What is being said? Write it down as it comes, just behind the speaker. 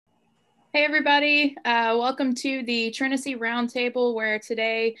Hey everybody, welcome to the TRINICY Roundtable, where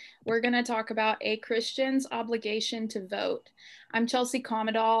today we're going to talk about a Christian's obligation to vote. I'm Chelsea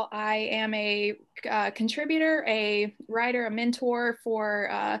Commodall. I am a contributor, a writer, a mentor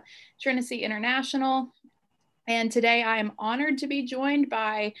for TRINICY International. And today I am honored to be joined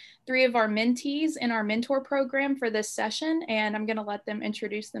by three of our mentees in our mentor program for this session, and I'm going to let them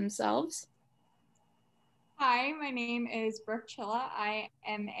introduce themselves. Hi, my name is Brooke Chilla. I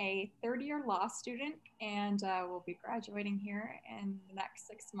am a third-year law student and will be graduating here in the next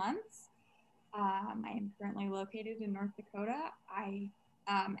 6 months. I am currently located in North Dakota. I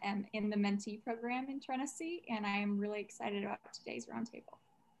am in the mentee program in TRINICY, and I am really excited about today's roundtable.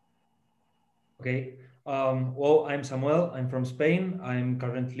 Okay. Well, I'm Samuel. I'm from Spain. I'm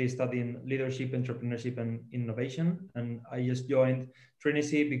currently studying leadership, entrepreneurship, and innovation. And I just joined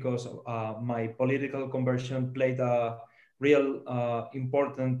Trinity because my political conversion played a real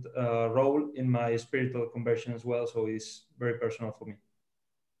important role in my spiritual conversion as well. So it's very personal for me.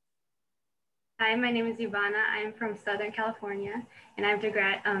 Hi, my name is Ivana. I'm from Southern California, and I've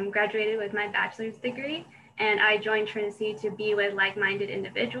graduated with my bachelor's degree. And I joined Trinity to be with like-minded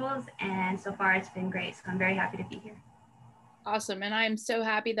individuals, and so far it's been great. So I'm very happy to be here. Awesome, and I'm so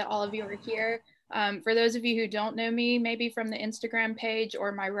happy that all of you are here. For those of you who don't know me, maybe from the Instagram page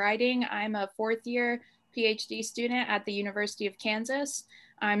or my writing, I'm a fourth-year PhD student at the University of Kansas.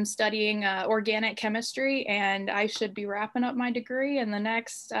 I'm studying organic chemistry, and I should be wrapping up my degree in the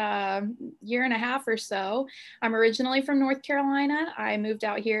next year and a half or so. I'm originally from North Carolina. I moved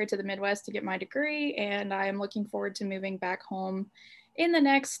out here to the Midwest to get my degree, and I am looking forward to moving back home in the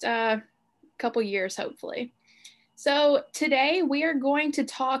next couple years, hopefully. So today we are going to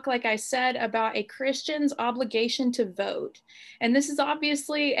talk, like I said, about a Christian's obligation to vote. And this is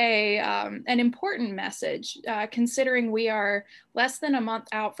obviously an important message, considering we are less than a month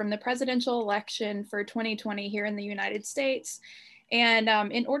out from the presidential election for 2020 here in the United States. And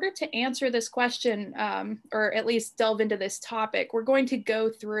in order to answer this question, or at least delve into this topic, we're going to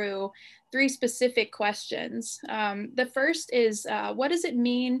go through three specific questions. The first is, what does it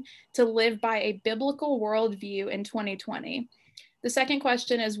mean to live by a biblical worldview in 2020? The second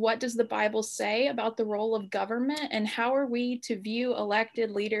question is, what does the Bible say about the role of government, and how are we to view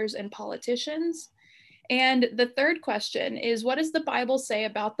elected leaders and politicians? And the third question is, what does the Bible say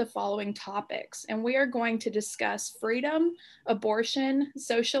about the following topics? And we are going to discuss freedom, abortion,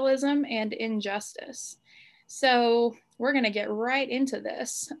 socialism, and injustice. So we're going to get right into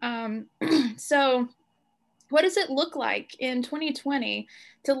this. So what does it look like in 2020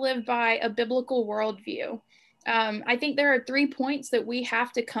 to live by a biblical worldview? I think there are 3 points that we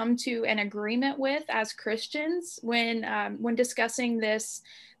have to come to an agreement with as Christians when discussing this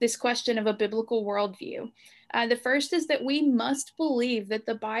question of a biblical worldview. The first is that we must believe that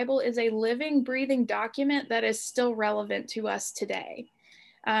the Bible is a living, breathing document that is still relevant to us today.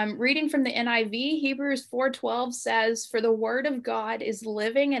 Reading from the NIV, Hebrews 4:12 says, "For the word of God is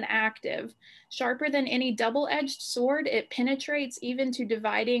living and active, sharper than any double-edged sword. It penetrates even to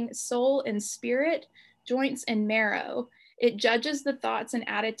dividing soul and spirit, joints and marrow. It judges the thoughts and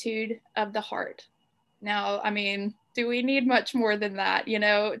attitude of the heart." Now, I mean, do we need much more than that,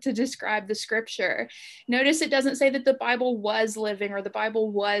 to describe the scripture? Notice it doesn't say that the Bible was living or the Bible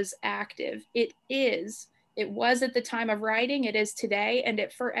was active. It is. It was at the time of writing, it is today, and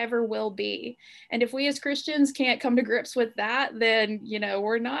it forever will be. And if we as Christians can't come to grips with that, then,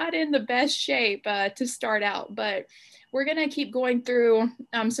 we're not in the best shape to start out. But we're going to keep going through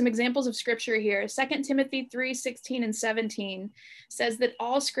some examples of scripture here. 2 Timothy 3:16 and 17 says that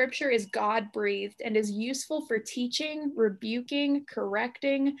all scripture is God-breathed and is useful for teaching, rebuking,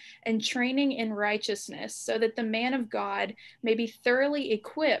 correcting, and training in righteousness, so that the man of God may be thoroughly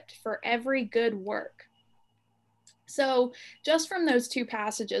equipped for every good work. So just from those two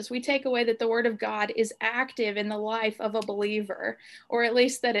passages, we take away that the word of God is active in the life of a believer, or at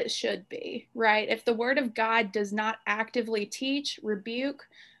least that it should be, right? If the word of God does not actively teach, rebuke,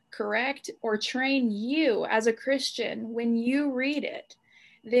 correct, or train you as a Christian when you read it,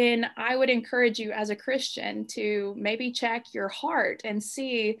 then I would encourage you as a Christian to maybe check your heart and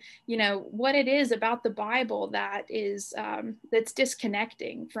see, what it is about the Bible that is that's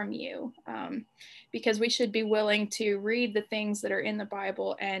disconnecting from you. Because we should be willing to read the things that are in the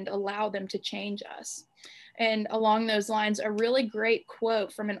Bible and allow them to change us. And along those lines, a really great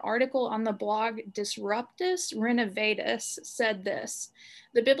quote from an article on the blog Disruptus Renovatus said this: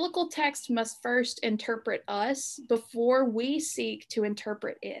 "The biblical text must first interpret us before we seek to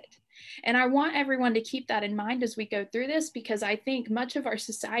interpret it. And I want everyone to keep that in mind as we go through this, because I think much of our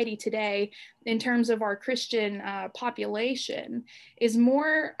society today, in terms of our Christian population, is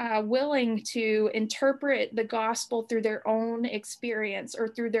more willing to interpret the gospel through their own experience or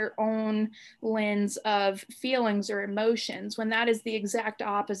through their own lens of feelings or emotions, when that is the exact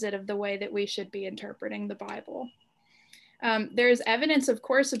opposite of the way that we should be interpreting the Bible. There is evidence, of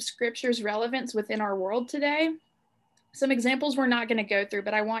course, of Scripture's relevance within our world today. Some examples we're not going to go through,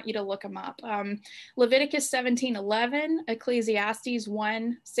 but I want you to look them up. Leviticus 17:11, Ecclesiastes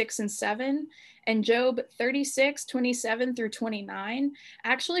 1:6-7, and Job 36:27 through 29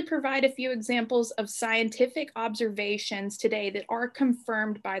 actually provide a few examples of scientific observations today that are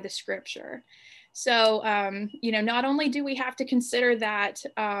confirmed by the Scripture. So, you know, not only do we have to consider that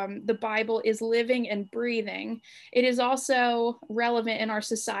the Bible is living and breathing, it is also relevant in our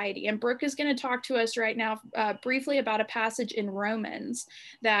society. And Brooke is going to talk to us right now briefly about a passage in Romans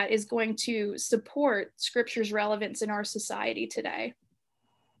that is going to support Scripture's relevance in our society today.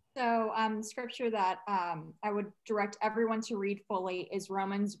 So scripture that I would direct everyone to read fully is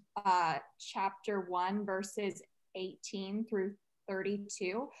Romans chapter 1, verses 18 through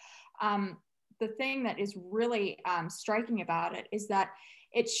 32. The thing that is really striking about it is that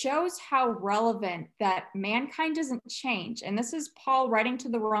it shows how relevant that mankind doesn't change. And this is Paul writing to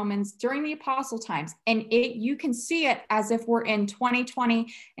the Romans during the apostle times. And you can see it as if we're in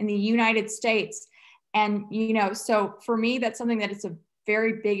 2020 in the United States. And, you know, so for me, that's something that it's a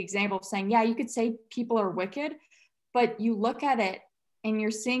very big example of saying, yeah, you could say people are wicked, but you look at it and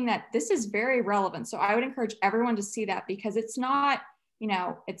you're seeing that this is very relevant. So I would encourage everyone to see that, because it's not, you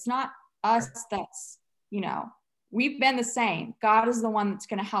know, it's not us that's, you know, we've been the same. God is the one that's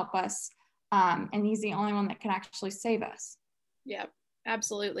going to help us. And he's the only one that can actually save us. Yeah,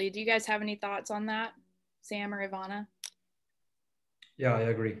 absolutely. Do you guys have any thoughts on that, Sam or Ivana? Yeah, I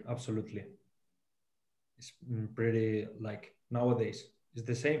agree. Absolutely. It's pretty, like, nowadays, it's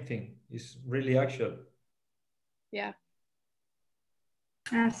the same thing. It's really actual. Yeah.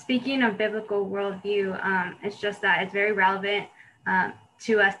 Speaking of biblical worldview, it's just that it's very relevant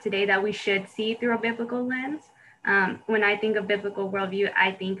to us today that we should see through a biblical lens. When I think of biblical worldview,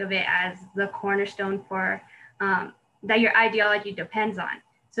 I think of it as the cornerstone for that your ideology depends on.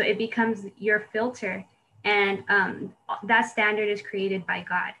 So it becomes your filter, and that standard is created by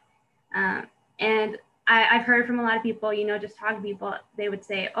God. And I've heard from a lot of people, you know, just talking to people, they would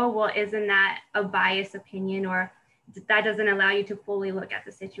say, oh, well, isn't that a biased opinion, or that doesn't allow you to fully look at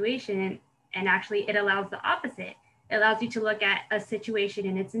the situation? And actually it allows the opposite. It allows you to look at a situation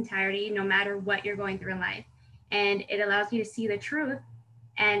in its entirety, no matter what you're going through in life. And it allows you to see the truth,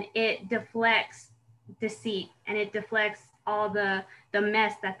 and it deflects deceit, and it deflects all the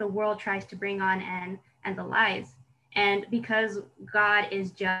mess that the world tries to bring on, and the lies. And because God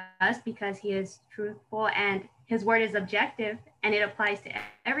is just, because he is truthful, and his word is objective, and it applies to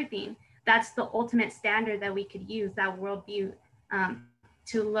everything, that's the ultimate standard that we could use, that worldview,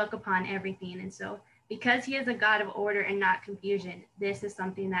 to look upon everything. And so because he is a God of order and not confusion, this is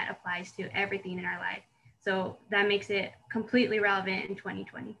something that applies to everything in our life. So that makes it completely relevant in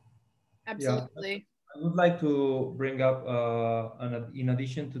 2020. Absolutely. Yeah, I would like to bring up, in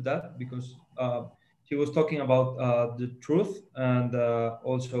addition to that, because he was talking about the truth, and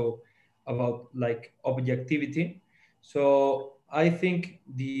also about, like, objectivity. So I think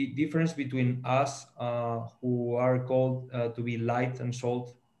the difference between us, who are called to be light and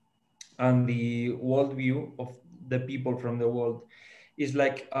salt, and the worldview of the people from the world, is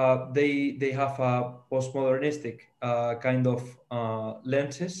like they have a postmodernistic kind of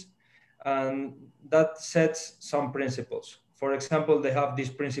lenses, and that sets some principles. For example, they have this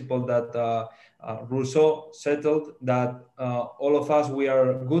principle that Rousseau settled, that all of us, we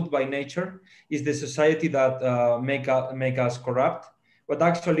are good by nature. Is the society that make us corrupt, but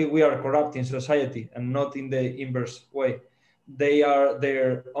actually we are corrupt in society, and not in the inverse way. They are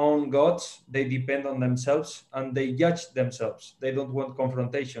their own gods. They depend on themselves, and they judge themselves. They don't want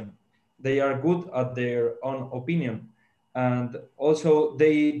confrontation. They are good at their own opinion. And also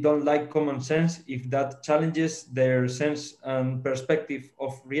they don't like common sense if that challenges their sense and perspective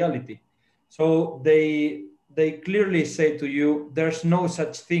of reality. So they clearly say to you, there's no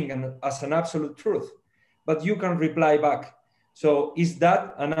such thing as an absolute truth, but you can reply back. So is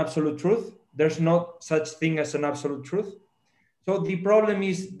that an absolute truth? There's no such thing as an absolute truth. So the problem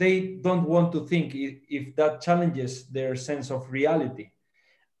is they don't want to think if that challenges their sense of reality.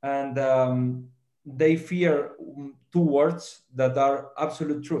 And they fear two words that are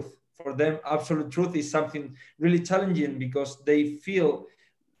absolute truth. For them, absolute truth is something really challenging, because they feel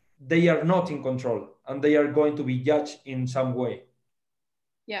they are not in control, and they are going to be judged in some way.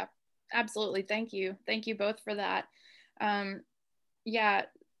 Yeah, Absolutely. Thank you. Thank you both for that. Yeah.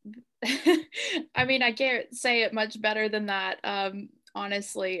 I mean, I can't say it much better than that,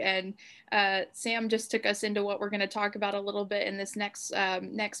 honestly. And Sam just took us into what we're going to talk about a little bit in this next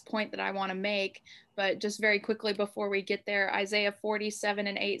point that I want to make. But just very quickly before we get there, Isaiah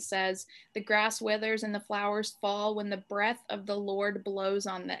 47:8 says, "The grass withers and the flowers fall when the breath of the Lord blows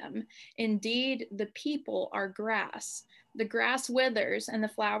on them. Indeed, the people are grass. The grass withers and the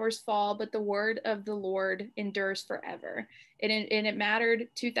flowers fall, but the word of the Lord endures forever." And it mattered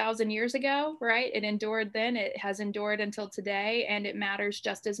 2,000 years ago, right? It endured then, it has endured until today, and it matters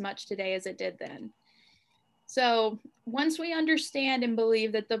just as much today as it did then. So once we understand and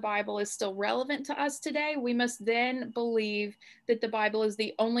believe that the Bible is still relevant to us today, we must then believe that the Bible is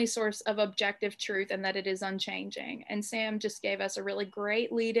the only source of objective truth and that it is unchanging. And Sam just gave us a really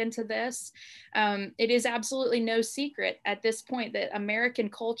great lead into this. It is absolutely no secret at this point that American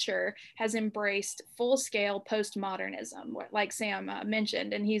culture has embraced full-scale postmodernism, like Sam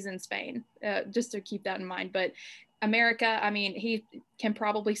mentioned, and he's in Spain, just to keep that in mind. But America, I mean, he can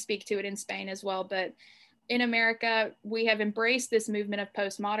probably speak to it in Spain as well, but in America, we have embraced this movement of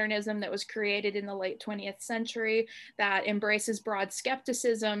postmodernism that was created in the late 20th century that embraces broad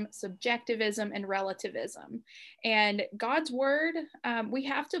skepticism, subjectivism, and relativism. And God's word, we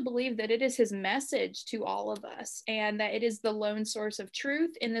have to believe that it is his message to all of us and that it is the lone source of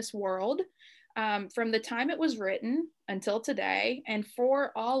truth in this world from the time it was written until today and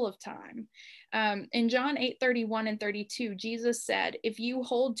for all of time. In John 8:31 and 32, Jesus said, "If you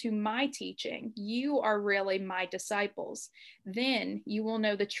hold to my teaching, you are really my disciples. Then you will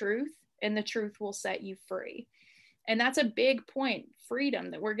know the truth, and the truth will set you free." And that's a big point,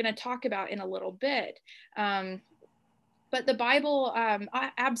 freedom, that we're going to talk about in a little bit. But the Bible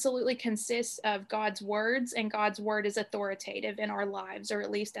absolutely consists of God's words, and God's word is authoritative in our lives, or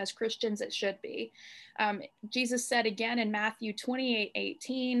at least as Christians it should be. Jesus said again in Matthew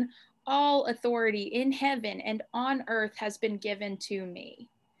 28:18, "All authority in heaven and on earth has been given to me."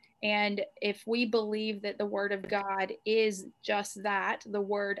 And if we believe that the word of God is just that, the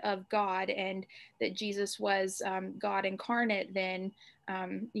word of God, and that Jesus was God incarnate, then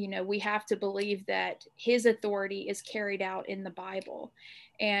we have to believe that his authority is carried out in the Bible.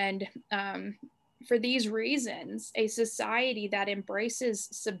 And for these reasons, a society that embraces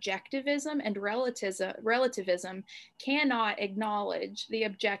subjectivism and relativism cannot acknowledge the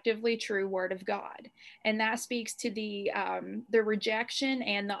objectively true word of God. And that speaks to the rejection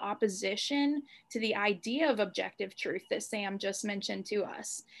and the opposition to the idea of objective truth that Sam just mentioned to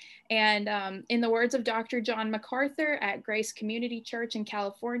us. And in the words of Dr. John MacArthur at Grace Community Church in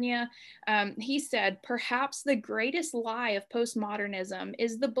California, he said, "Perhaps the greatest lie of postmodernism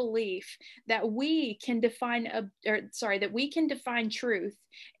is the belief that we can define truth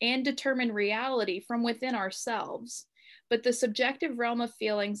and determine reality from within ourselves. But the subjective realm of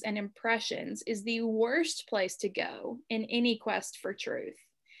feelings and impressions is the worst place to go in any quest for truth."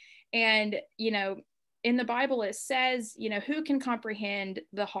 And, in the Bible, it says, who can comprehend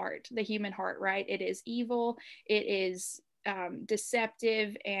the heart, the human heart, right? It is evil, it is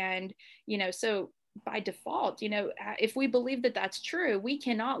deceptive. And, so by default, if we believe that that's true, we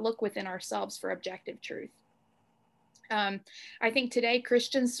cannot look within ourselves for objective truth. I think today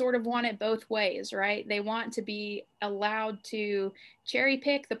Christians sort of want it both ways, right? They want to be allowed to cherry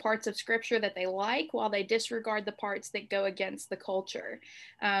pick the parts of scripture that they like while they disregard the parts that go against the culture.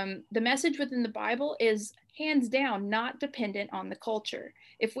 The message within the Bible is hands down not dependent on the culture.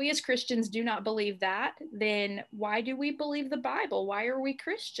 If we as Christians do not believe that, then why do we believe the Bible? Why are we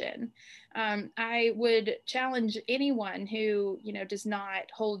Christian? I would challenge anyone who, does not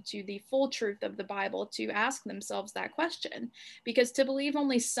hold to the full truth of the Bible to ask themselves that question, because to believe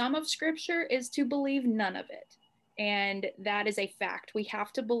only some of scripture is to believe none of it. And that is a fact. We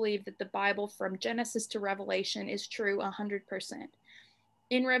have to believe that the Bible from Genesis to Revelation is true 100%.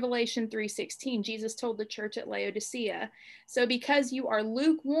 In Revelation 3:16, Jesus told the church at Laodicea, "So because you are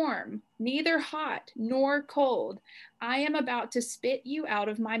lukewarm, neither hot nor cold, I am about to spit you out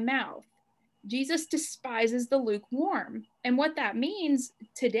of my mouth." Jesus despises the lukewarm. And what that means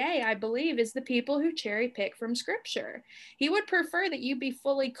today, I believe, is the people who cherry pick from scripture. He would prefer that you be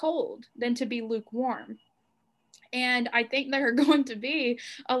fully cold than to be lukewarm. And I think there are going to be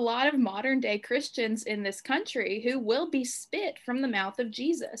a lot of modern day Christians in this country who will be spit from the mouth of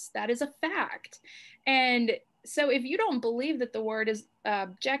Jesus. That is a fact. And so if you don't believe that the word is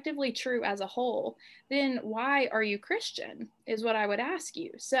objectively true as a whole, then why are you Christian, is what I would ask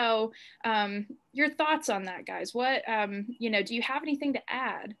you. So your thoughts on that, guys? What, do you have anything to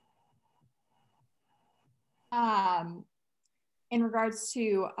add? In regards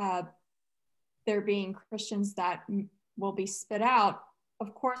to there being Christians that will be spit out.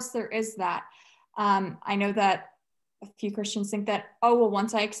 Of course, there is that. I know that a few Christians think that, oh, well,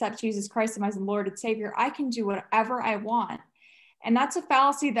 once I accept Jesus Christ as my Lord and Savior, I can do whatever I want. And that's a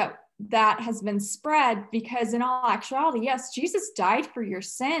fallacy that has been spread, because in all actuality, yes, Jesus died for your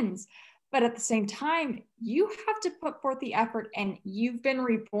sins, but at the same time, you have to put forth the effort, and you've been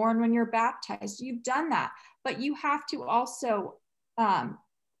reborn when you're baptized. You've done that, but you have to also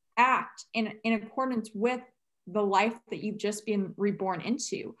act in accordance with the life that you've just been reborn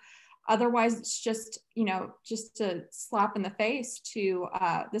into. Otherwise, it's just, just a slap in the face to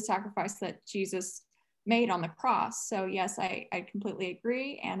the sacrifice that Jesus made on the cross. So yes, I completely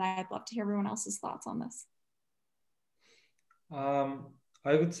agree. And I'd love to hear everyone else's thoughts on this.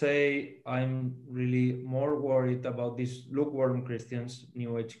 I would say I'm really more worried about these lukewarm Christians,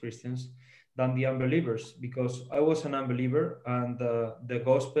 New Age Christians, than the unbelievers, because I was an unbeliever, and the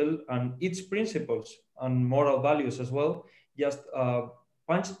gospel and its principles and moral values as well just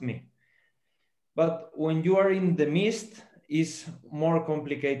punched me. But when you are in the midst, it's more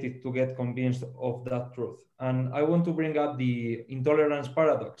complicated to get convinced of that truth. And I want to bring up the intolerance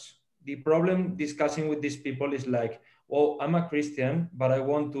paradox. The problem discussing with these people is like, well, I'm a Christian, but I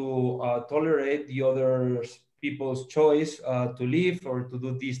want to tolerate the other people's choice to live or to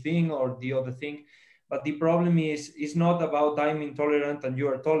do this thing or the other thing. But the problem is, it's not about I'm intolerant and you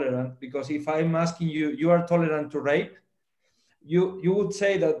are tolerant, because if I'm asking you, you are tolerant to rape, you would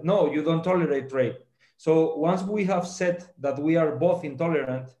say that, no, you don't tolerate rape. So once we have said that we are both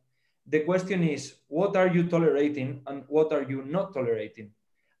intolerant, the question is, what are you tolerating and what are you not tolerating?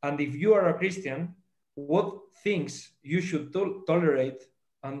 And if you are a Christian, what things you should tolerate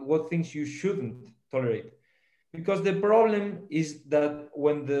and what things you shouldn't tolerate? Because the problem is that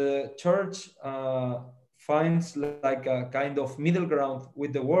when the church finds like a kind of middle ground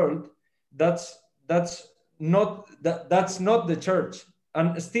with the world, that's not the church,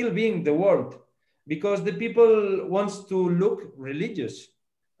 and still being the world, because the people wants to look religious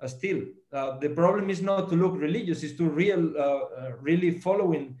still. The problem is not to look religious, is to really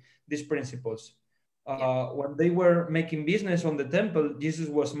following these principles. When they were making business on the temple, Jesus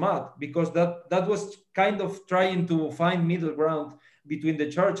was mad, because that was kind of trying to find middle ground between the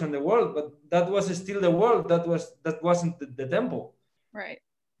church and the world, but that was still the world. That wasn't the temple. Right.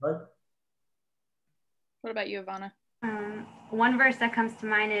 Right. What about you, Ivana? One verse that comes to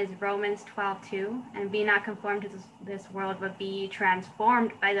mind is Romans 12:2, and be not conformed to this world, but be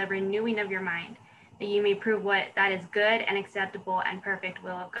transformed by the renewing of your mind, that you may prove what that is good and acceptable and perfect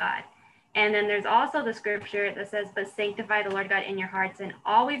will of God. And then there's also the scripture that says, but sanctify the Lord God in your hearts, and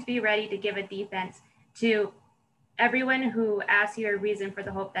always be ready to give a defense to everyone who asks you a reason for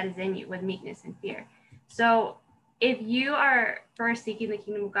the hope that is in you with meekness and fear. So if you are first seeking the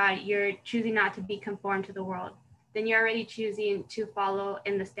kingdom of God, you're choosing not to be conformed to the world, then you're already choosing to follow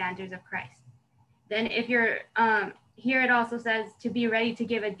in the standards of Christ. Then if you're, here it also says to be ready to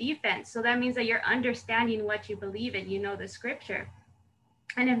give a defense. So that means that you're understanding what you believe in, the scripture.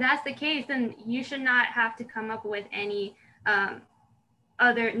 And if that's the case, then you should not have to come up with any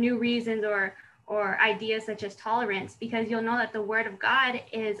other new reasons or ideas such as tolerance, because you'll know that the word of God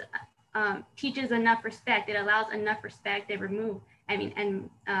is teaches enough respect. It allows enough respect and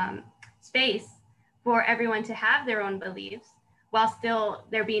space for everyone to have their own beliefs while still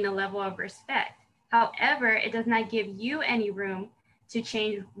there being a level of respect. However, it does not give you any room to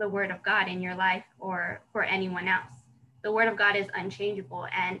change the word of God in your life or for anyone else. The word of God is unchangeable,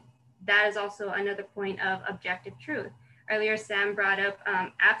 and that is also another point of objective truth. Earlier, Sam brought up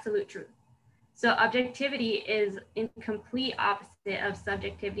absolute truth. So objectivity is in complete opposite of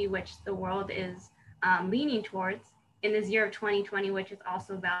subjectivity, which the world is leaning towards in this year of 2020, which is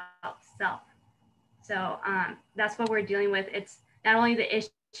also about self. So that's what we're dealing with. It's not only the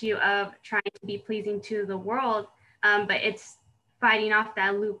issue of trying to be pleasing to the world, but it's fighting off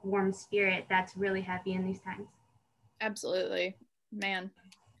that lukewarm spirit that's really heavy in these times. Absolutely. Man,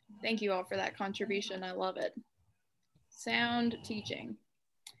 thank you all for that contribution. I love it. Sound teaching.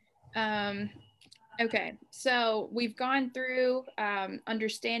 Okay, so we've gone through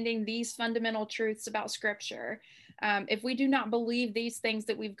understanding these fundamental truths about Scripture. If we do not believe these things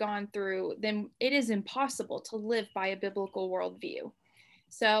that we've gone through, then it is impossible to live by a biblical worldview.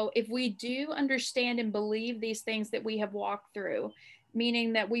 So if we do understand and believe these things that we have walked through,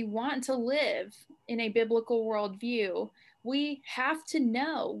 meaning that we want to live in a biblical worldview, we have to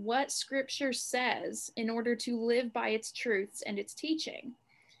know what Scripture says in order to live by its truths and its teaching.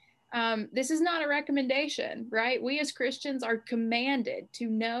 This is not a recommendation, right? We as Christians are commanded to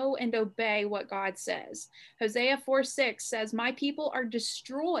know and obey what God says. Hosea 4:6 says, "My people are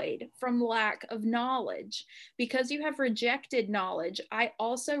destroyed from lack of knowledge. Because you have rejected knowledge, I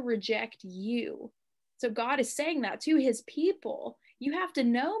also reject you." So God is saying that to his people. You have to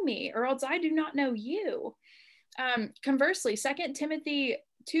know me, or else I do not know you. Conversely, 2 Timothy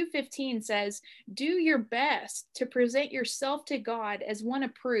 2:15 says, "Do your best to present yourself to God as one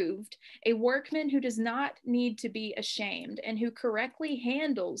approved, a workman who does not need to be ashamed and who correctly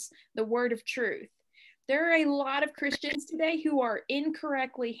handles the word of truth." There are a lot of Christians today who are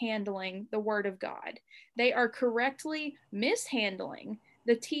incorrectly handling the word of God. They are correctly mishandling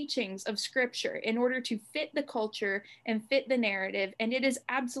the teachings of scripture in order to fit the culture and fit the narrative, and it is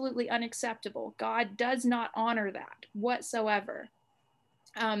absolutely unacceptable. God does not honor that whatsoever.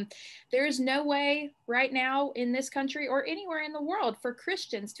 There is no way right now in this country or anywhere in the world for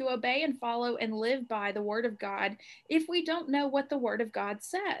Christians to obey and follow and live by the word of God if we don't know what the word of God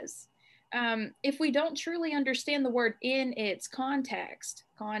says. If we don't truly understand the word in its context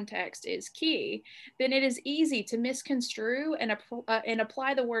is key, then it is easy to misconstrue and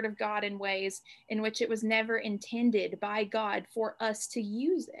apply the word of God in ways in which it was never intended by God for us to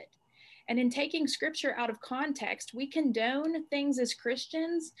use it. And in taking scripture out of context, we condone things as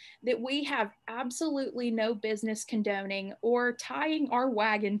Christians that we have absolutely no business condoning or tying our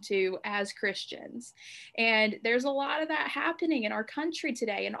wagon to as Christians. And there's a lot of that happening in our country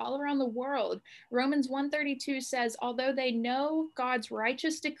today and all around the world. Romans 1:32 says, "Although they know God's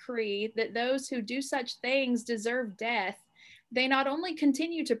righteous decree that those who do such things deserve death, they not only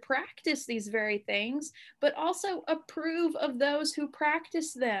continue to practice these very things, but also approve of those who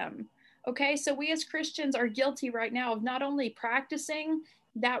practice them." Okay, so we as Christians are guilty right now of not only practicing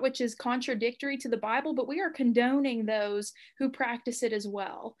that which is contradictory to the Bible, but we are condoning those who practice it as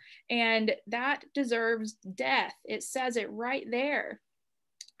well. And that deserves death. It says it right there.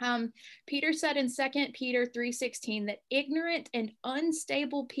 Peter said in 2 Peter 3:16 that ignorant and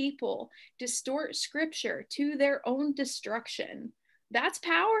unstable people distort scripture to their own destruction. That's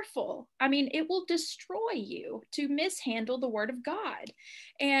powerful. I mean, it will destroy you to mishandle the word of God.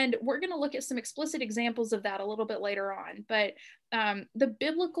 And we're going to look at some explicit examples of that a little bit later on. But the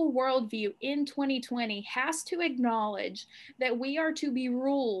biblical worldview in 2020 has to acknowledge that we are to be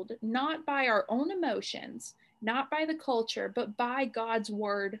ruled not by our own emotions, not by the culture, but by God's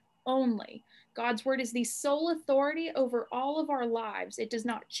word only. God's word is the sole authority over all of our lives. It does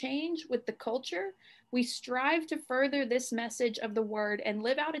not change with the culture. We strive to further this message of the word and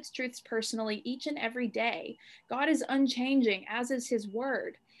live out its truths personally each and every day. God is unchanging, as is his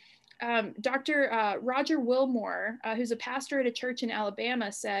word. Dr. Roger Wilmore, who's a pastor at a church in Alabama,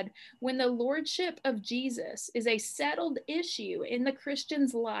 said, "When the lordship of Jesus is a settled issue in the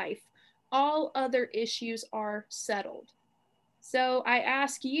Christian's life, all other issues are settled." So I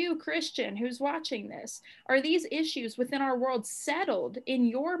ask you, Christian, who's watching this, are these issues within our world settled in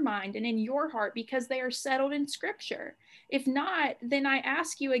your mind and in your heart because they are settled in scripture? If not, then I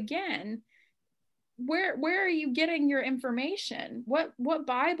ask you again, where are you getting your information? What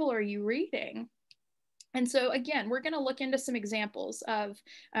Bible are you reading? And so again, we're going to look into some examples of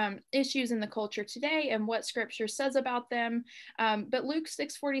issues in the culture today and what scripture says about them. But Luke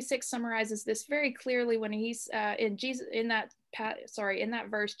 6:46 summarizes this very clearly when he's in that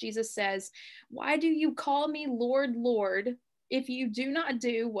verse, Jesus says, "Why do you call me Lord, Lord, if you do not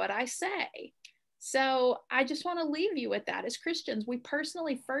do what I say?" So I just want to leave you with that. As Christians, we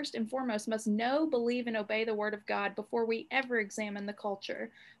personally, first and foremost, must know, believe, and obey the word of God before we ever examine the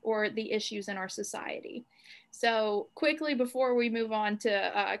culture or the issues in our society. So quickly, before we move on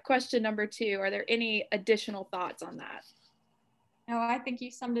to question number 2, are there any additional thoughts on that? No, I think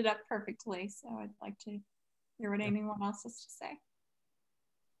you summed it up perfectly. So I'd like to hear what anyone else has to say.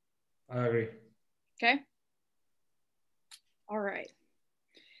 I agree. Okay. All right.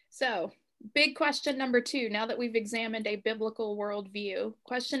 So big question number 2, now that we've examined a biblical worldview,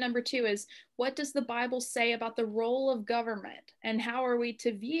 question number 2 is, what does the Bible say about the role of government, and how are we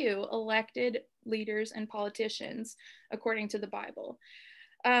to view elected leaders and politicians according to the Bible?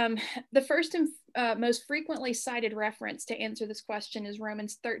 The first and most frequently cited reference to answer this question is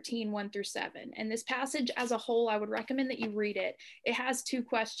Romans 13:1-7. And this passage as a whole, I would recommend that you read it. It has two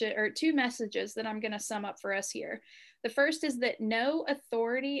messages that I'm going to sum up for us here. The first is that no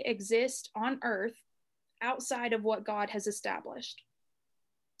authority exists on earth outside of what God has established.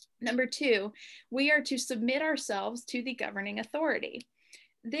 Number 2, we are to submit ourselves to the governing authority.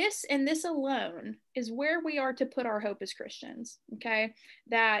 This and this alone is where we are to put our hope as Christians, okay?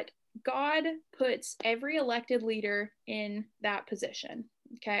 That God puts every elected leader in that position,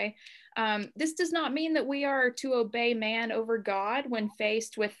 Okay. This does not mean that we are to obey man over God when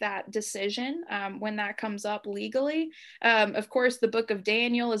faced with that decision, when that comes up legally. Of course, the book of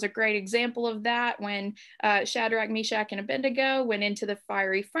Daniel is a great example of that, when Shadrach, Meshach, and Abednego went into the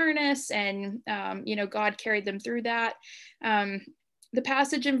fiery furnace, and God carried them through that. The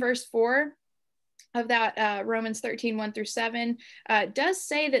passage in verse 4 of that Romans 13, 1-7, does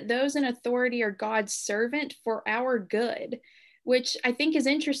say that those in authority are God's servant for our good, which I think is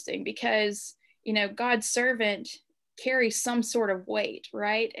interesting because, God's servant carries some sort of weight,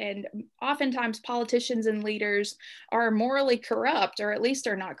 right? And oftentimes politicians and leaders are morally corrupt, or at least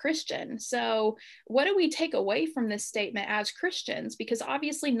are not Christian. So what do we take away from this statement as Christians? Because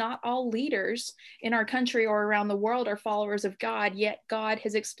obviously not all leaders in our country or around the world are followers of God, yet God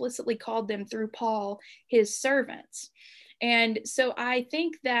has explicitly called them through Paul his servants. And so I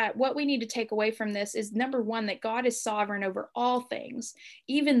think that what we need to take away from this is, number one, that God is sovereign over all things,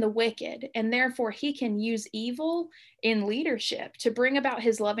 even the wicked, and therefore he can use evil in leadership to bring about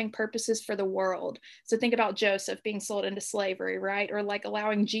his loving purposes for the world. So think about Joseph being sold into slavery, right? Or like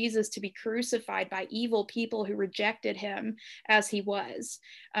allowing Jesus to be crucified by evil people who rejected him as he was.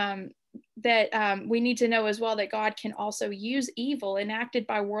 We need to know as well that God can also use evil enacted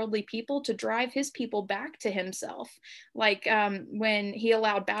by worldly people to drive his people back to himself, like when he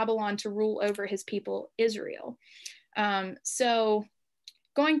allowed Babylon to rule over his people Israel. So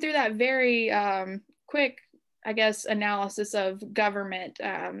going through that very quick, I guess, analysis of government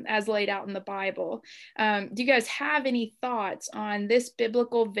as laid out in the Bible, do you guys have any thoughts on this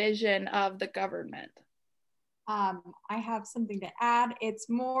biblical vision of the government? I have something to add. It's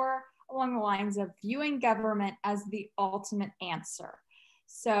more along the lines of viewing government as the ultimate answer.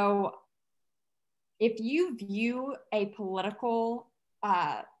 So if you view a political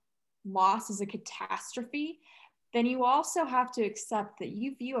loss as a catastrophe, then you also have to accept that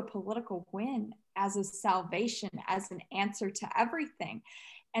you view a political win as a salvation, as an answer to everything.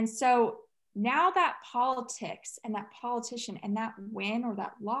 And so now that politics and that politician and that win or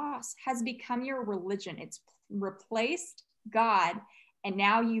that loss has become your religion, it's replaced God, and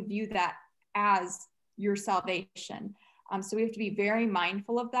now you view that as your salvation. So we have to be very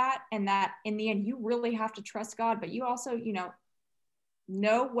mindful of that, and that in the end, you really have to trust God, but you also,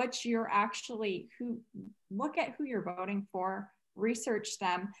 know what you're actually, look at who you're voting for, research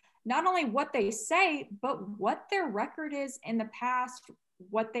them, not only what they say, but what their record is in the past,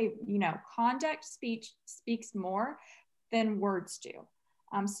 what they, conduct, speech speaks more than words do.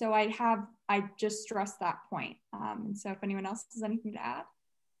 So I just stress that point. And so if anyone else has anything to add.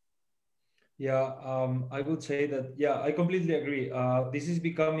 Yeah, I would say that, yeah, I completely agree. This is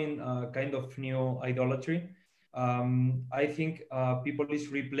becoming a kind of new idolatry. I think people is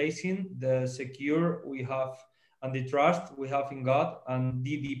replacing the secure we have and the trust we have in God and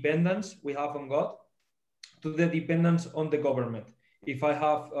the dependence we have on God to the dependence on the government. If I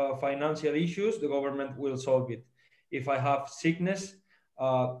have financial issues, the government will solve it. If I have sickness,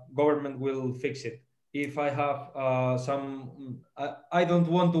 government will fix it. If I have I don't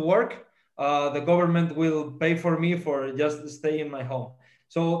want to work, the government will pay for me for just stay in my home.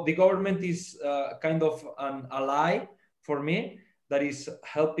 So the government is kind of an ally for me that is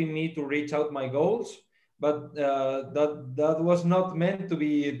helping me to reach out my goals. But that was not meant to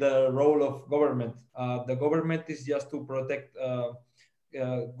be the role of government. The government is just to protect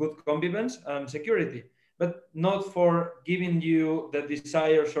good convivence and security, but not for giving you the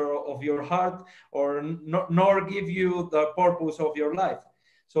desires of your heart, or nor give you the purpose of your life.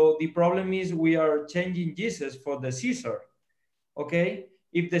 So the problem is we are changing Jesus for the Caesar. Okay,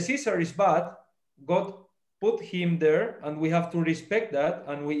 if the Caesar is bad, God put him there, and we have to respect that,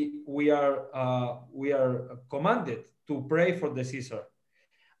 and we are commanded to pray for the Caesar,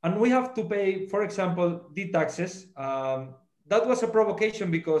 and we have to pay, for example, the taxes. That was a provocation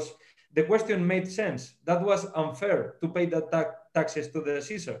because the question made sense. That was unfair to pay the taxes to the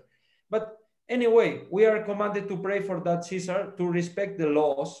Caesar. But anyway, we are commanded to pray for that Caesar, to respect the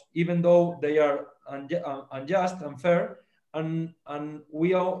laws, even though they are unjust, unfair, and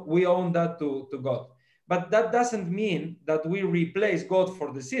we own that to God. But that doesn't mean that we replace God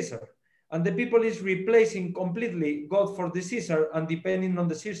for the Caesar. And the people is replacing completely God for the Caesar and depending on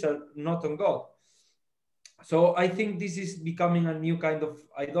the Caesar, not on God. So I think this is becoming a new kind of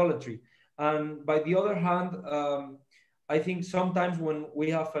idolatry. And by the other hand, I think sometimes when we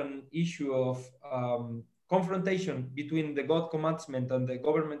have an issue of confrontation between the God commandment and the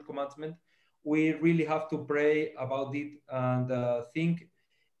government commandment, we really have to pray about it and think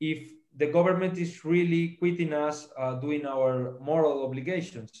if the government is really quitting us doing our moral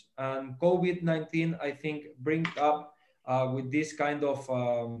obligations. And COVID-19, I think, brings up with this kind of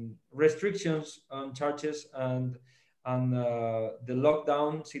restrictions on churches and the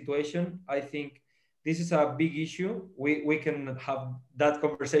lockdown situation. I think this is a big issue. We can have that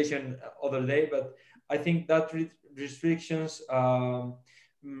conversation other day, but I think that restrictions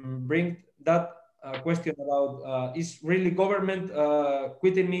bring that question about is really government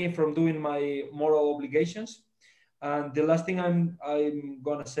quitting me from doing my moral obligations. And the last thing I'm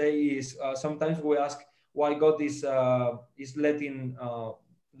gonna say is sometimes we ask why God is letting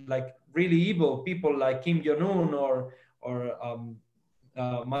like really evil people like Kim Jong-un or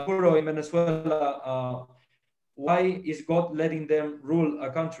Maduro in Venezuela. Why is God letting them rule a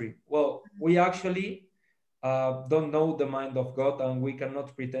country? Well, we actually don't know the mind of God, and we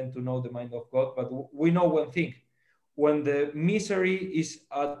cannot pretend to know the mind of God. But we know one thing: when the misery is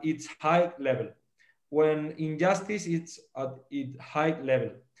at its high level, when injustice is at its high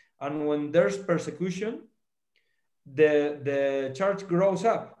level, and when there's persecution, the church grows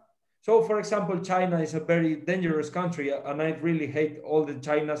up. So, for example, China is a very dangerous country, and I really hate all the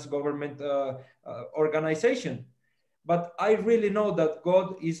China's government organization. But I really know that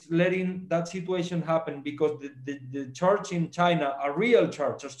God is letting that situation happen because the church in China, a real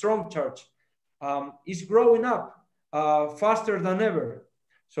church, a strong church, is growing up faster than ever.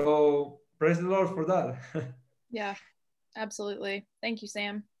 So praise the Lord for that. Yeah, absolutely. Thank you,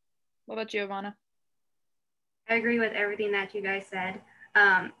 Sam. What about you, Ivana? I agree with everything that you guys said.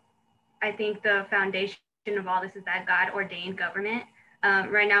 I think the foundation of all this is that God ordained government.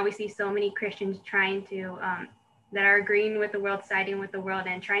 Right now, we see so many Christians trying to, that are agreeing with the world, siding with the world,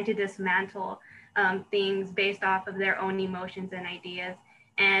 and trying to dismantle things based off of their own emotions and ideas.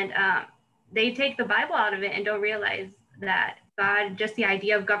 And they take the Bible out of it and don't realize that God, just the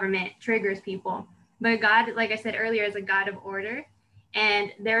idea of government triggers people. But God, like I said earlier, is a God of order,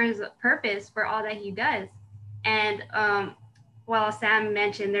 and there is a purpose for all that he does. And while Sam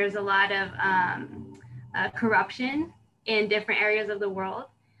mentioned there's a lot of corruption in different areas of the world,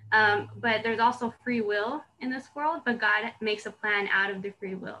 but there's also free will in this world, but God makes a plan out of the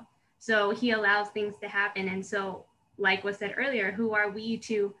free will. So he allows things to happen. And so, like was said earlier, who are we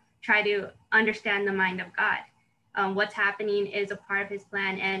to try to understand the mind of God? What's happening is a part of his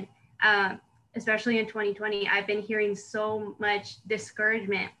plan. And especially in 2020, I've been hearing so much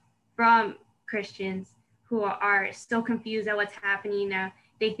discouragement from Christians who are still confused at what's happening now.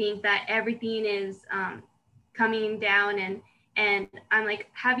 They think that everything is coming down, and I'm like,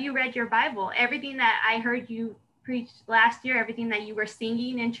 have you read your Bible? Everything that I heard you preach last year, everything that you were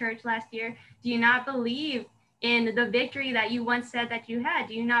singing in church last year, do you not believe in the victory that you once said that you had?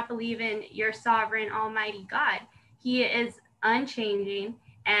 Do you not believe in your sovereign almighty God? He is unchanging,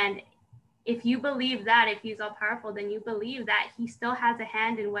 and if you believe that, if he's all powerful, then you believe that he still has a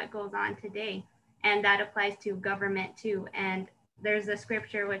hand in what goes on today. And that applies to government too. And there's a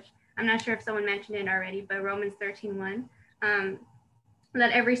scripture, which I'm not sure if someone mentioned it already, but Romans 13:1,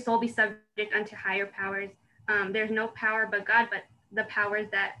 let every soul be subject unto higher powers. There's no power but God, but the powers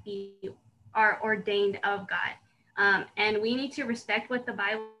that are ordained of God. And we need to respect what the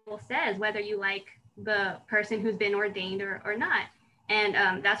Bible says, whether you like the person who's been ordained or not.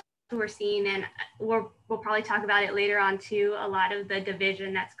 And that's what we're seeing. And we'll probably talk about it later on too, a lot of the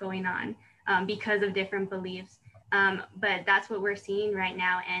division that's going on because of different beliefs. But that's what we're seeing right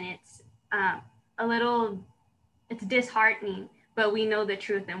now. And it's it's disheartening, but we know the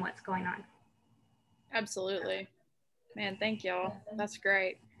truth and what's going on. Absolutely. Man, thank y'all. That's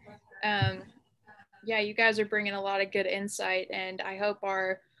great. Yeah, you guys are bringing a lot of good insight, and I hope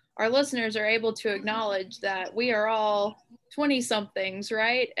our listeners are able to acknowledge that we are all 20-somethings,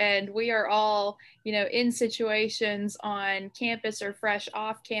 right? And we are all, in situations on campus or fresh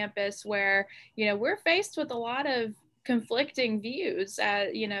off campus where, we're faced with a lot of conflicting views,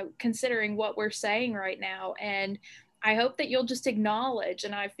 considering what we're saying right now. And I hope that you'll just acknowledge,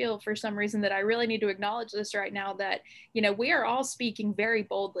 and I feel for some reason that I really need to acknowledge this right now, that, we are all speaking very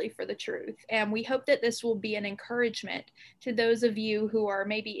boldly for the truth. And we hope that this will be an encouragement to those of you who are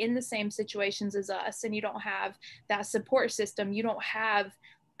maybe in the same situations as us, and you don't have that support system, you don't have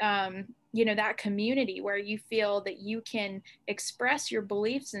that community where you feel that you can express your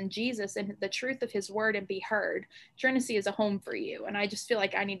beliefs in Jesus and the truth of his word and be heard. Trinity is a home for you. And I just feel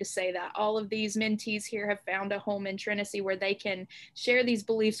like I need to say that all of these mentees here have found a home in Trinity where they can share these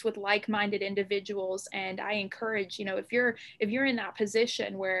beliefs with like-minded individuals. And I encourage, if you're in that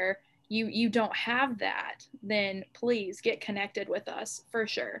position where you don't have that, then please get connected with us for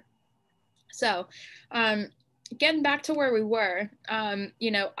sure. So, getting back to where we were,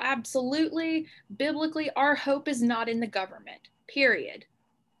 absolutely, biblically, our hope is not in the government, period.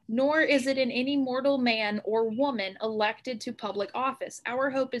 nor is it in any mortal man or woman elected to public office. Our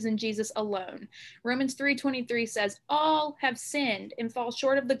hope is in Jesus alone. Romans 3:23 says, all have sinned and fall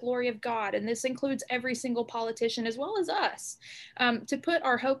short of the glory of God, and this includes every single politician as well as us. To put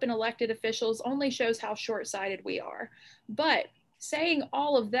our hope in elected officials only shows how short-sighted we are. But saying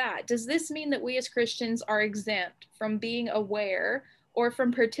all of that, does this mean that we as Christians are exempt from being aware or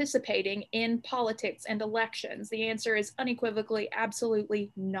from participating in politics and elections? The answer is unequivocally,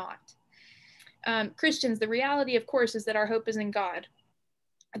 absolutely not. Christians, the reality, of course, is that our hope is in God.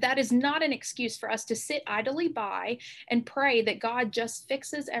 That is not an excuse for us to sit idly by and pray that God just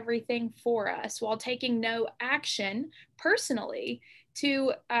fixes everything for us while taking no action personally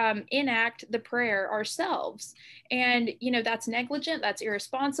to enact the prayer ourselves. And, you know, that's negligent, that's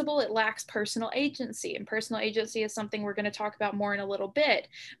irresponsible, it lacks personal agency. And personal agency is something we're going to talk about more in a little bit.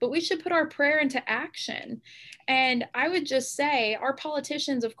 But we should put our prayer into action. And I would just say our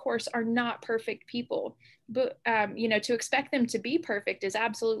politicians, of course, are not perfect people. But, you know, to expect them to be perfect is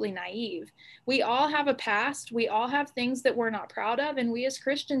absolutely naive. We all have a past. We all have things that we're not proud of. And we as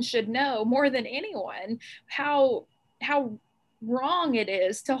Christians should know more than anyone how wrong it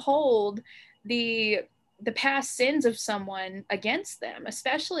is to hold the past sins of someone against them,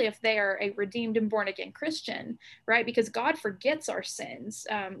 especially if they are a redeemed and born again Christian, right? Because God forgets our sins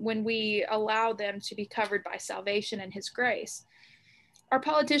when we allow them to be covered by salvation and his grace. Our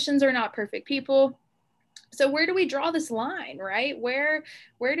politicians are not perfect people. So where do we draw this line, right? Where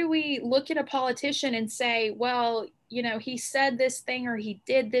do we look at a politician and say, well, you know, he said this thing or he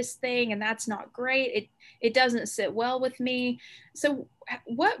did this thing and that's not great. It doesn't sit well with me. So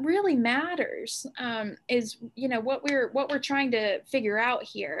what really matters is, you know, what we're trying to figure out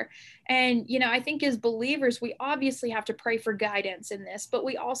here. And, you know, I think as believers, we obviously have to pray for guidance in this, but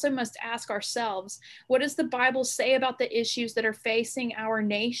we also must ask ourselves, what does the Bible say about the issues that are facing our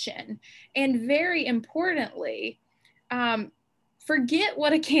nation? And very importantly, forget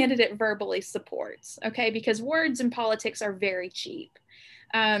what a candidate verbally supports, okay? Because words in politics are very cheap.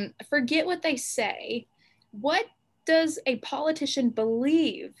 Forget what they say. What does a politician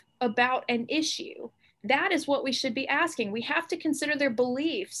believe about an issue? That is what we should be asking. We have to consider their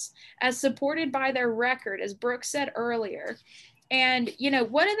beliefs as supported by their record, as Brooke said earlier. And, you know,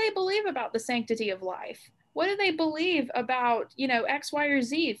 what do they believe about the sanctity of life? What do they believe about, you know, X, Y, or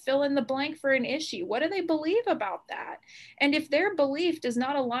Z? Fill in the blank for an issue. What do they believe about that? And if their belief does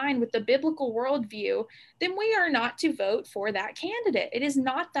not align with the biblical worldview, then we are not to vote for that candidate. It is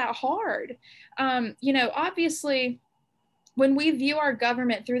not that hard. You know, obviously, when we view our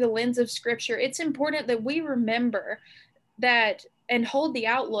government through the lens of Scripture, it's important that we remember that and hold the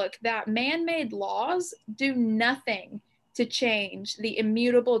outlook that man-made laws do nothing to change the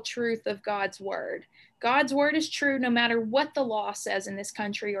immutable truth of God's word. God's word is true no matter what the law says in this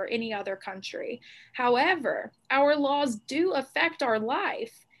country or any other country. However, our laws do affect our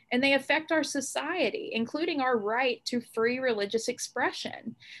life and they affect our society, including our right to free religious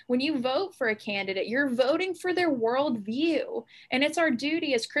expression. When you vote for a candidate, you're voting for their worldview. And it's our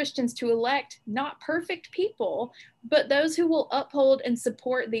duty as Christians to elect not perfect people, but those who will uphold and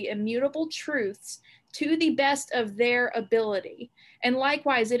support the immutable truths to the best of their ability. And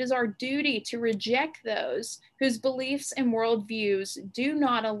likewise, it is our duty to reject those whose beliefs and worldviews do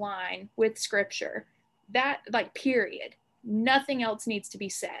not align with Scripture. That, like, period. Nothing else needs to be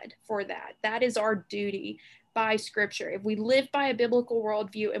said for that. That is our duty by Scripture. If we live by a biblical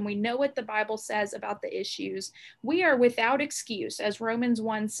worldview and we know what the Bible says about the issues, we are without excuse, as Romans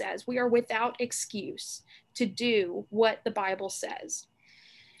 1 says, we are without excuse to do what the Bible says.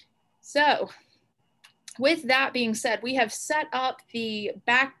 So, with that being said, we have set up the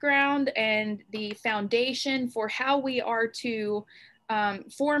background and the foundation for how we are to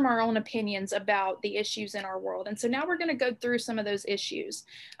form our own opinions about the issues in our world. And so now we're going to go through some of those issues.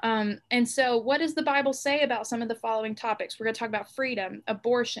 And so what does the Bible say about some of the following topics? We're going to talk about freedom,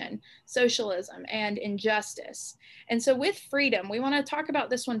 abortion, socialism, and injustice. And so with freedom, we want to talk about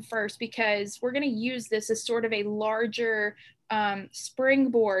this one first because we're going to use this as sort of a larger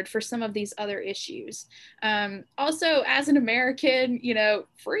springboard for some of these other issues. Also, as an American, you know,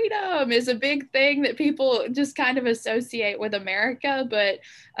 freedom is a big thing that people just kind of associate with America, but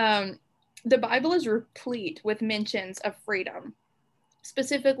the Bible is replete with mentions of freedom,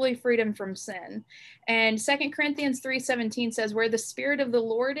 specifically freedom from sin. And 2 Corinthians 3:17 says, where the Spirit of the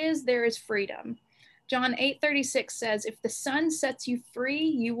Lord is, there is freedom. John 8:36 says, if the Son sets you free,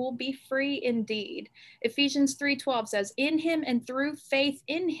 you will be free indeed. Ephesians 3:12 says, in him and through faith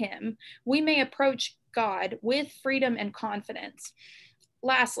in him, we may approach God with freedom and confidence.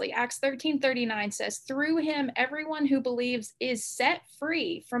 Lastly, Acts 13:39 says, through him, everyone who believes is set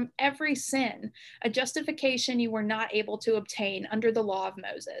free from every sin, a justification you were not able to obtain under the law of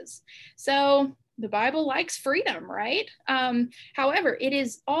Moses. So the Bible likes freedom, right? However, it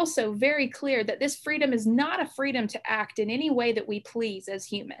is also very clear that this freedom is not a freedom to act in any way that we please as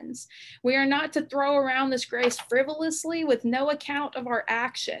humans. We are not to throw around this grace frivolously with no account of our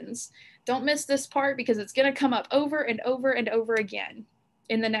actions. Don't miss this part because it's going to come up over and over and over again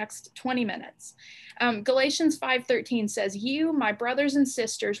in the next 20 minutes. Galatians 5:13 says, you, my brothers and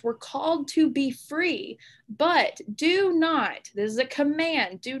sisters, were called to be free, but do not, this is a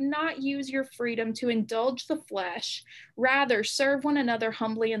command, do not use your freedom to indulge the flesh, rather serve one another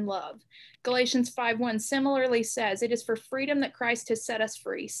humbly in love. Galatians 5:1 similarly says, it is for freedom that Christ has set us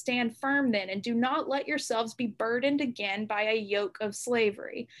free. Stand firm then, and do not let yourselves be burdened again by a yoke of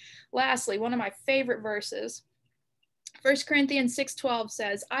slavery. Lastly, one of my favorite verses, 1 Corinthians 6:12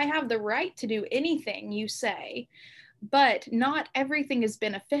 says, I have the right to do anything you say, but not everything is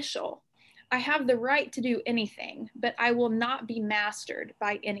beneficial. I have the right to do anything, but I will not be mastered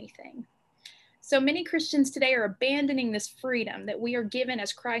by anything. So many Christians today are abandoning this freedom that we are given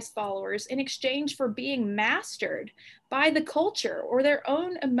as Christ followers in exchange for being mastered by the culture or their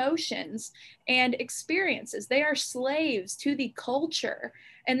own emotions and experiences. They are slaves to the culture.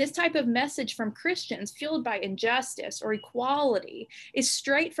 And this type of message from Christians fueled by injustice or equality is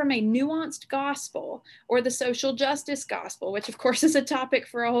straight from a nuanced gospel or the social justice gospel, which of course is a topic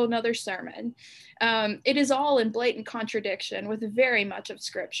for a whole nother sermon. It is all in blatant contradiction with very much of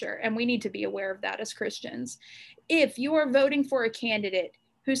scripture, and we need to be aware of that as Christians. If you are voting for a candidate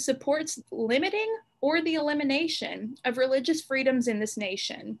who supports limiting or the elimination of religious freedoms in this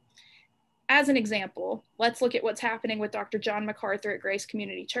nation, as an example, let's look at what's happening with Dr. John MacArthur at Grace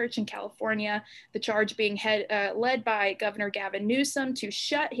Community Church in California, the charge being led by Governor Gavin Newsom to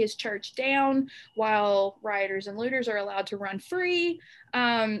shut his church down while rioters and looters are allowed to run free.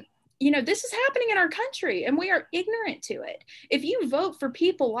 This is happening in our country and we are ignorant to it. If you vote for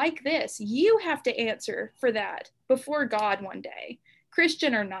people like this, you have to answer for that before God one day.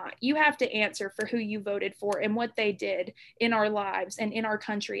 Christian or not, you have to answer for who you voted for and what they did in our lives and in our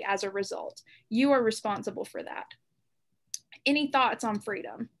country as a result. You are responsible for that. Any thoughts on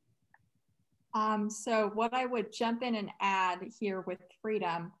freedom? So what I would jump in and add here with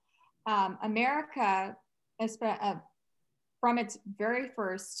freedom, America, from its very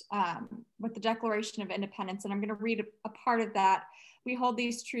first, with the Declaration of Independence, and I'm going to read a part of that, we hold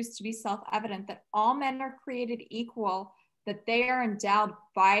these truths to be self-evident, that all men are created equal, that they are endowed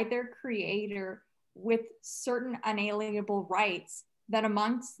by their creator with certain unalienable rights, that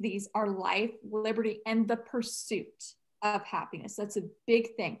amongst these are life, liberty, and the pursuit of happiness. That's a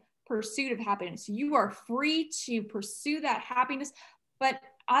big thing, pursuit of happiness. You are free to pursue that happiness, but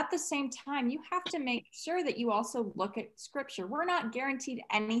at the same time, you have to make sure that you also look at scripture. We're not guaranteed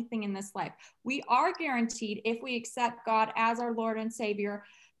anything in this life. We are guaranteed, if we accept God as our Lord and Savior,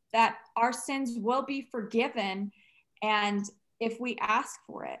 that our sins will be forgiven, and if we ask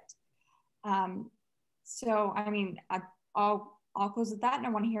for it. So, I mean, I'll close with that, and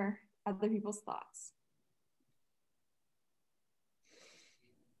I want to hear other people's thoughts.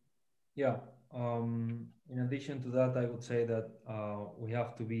 Yeah. In addition to that, I would say that we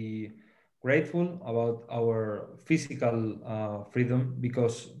have to be grateful about our physical freedom,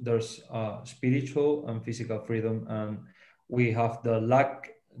 because there's spiritual and physical freedom, and we have the luck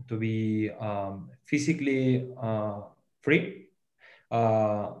to be physically free,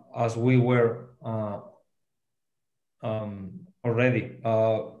 as we were already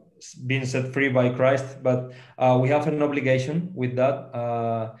being set free by Christ. But we have an obligation with that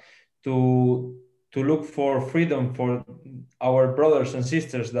to look for freedom for our brothers and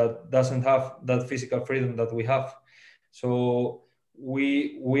sisters that doesn't have that physical freedom that we have. So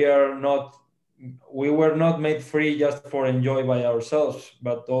we were not made free just for enjoy by ourselves,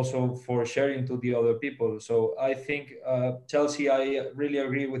 but also for sharing to the other people. So I think, Chelsea, I really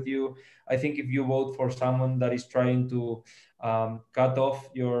agree with you. I think if you vote for someone that is trying to cut off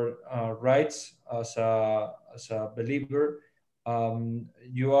your rights as a believer,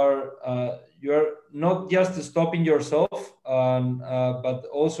 you are not just stopping yourself, but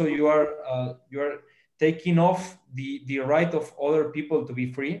also you are taking off the right of other people to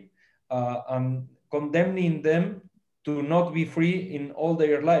be free, and condemning them to not be free in all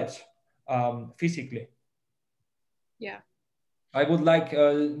their lives, physically. Yeah. I would like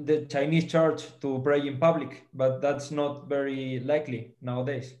the Chinese church to pray in public, but that's not very likely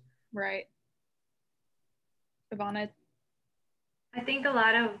nowadays. Right. Ivana? I think a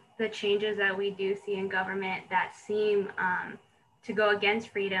lot of the changes that we do see in government that seem to go against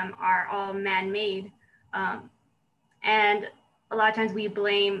freedom are all man-made. And a lot of times we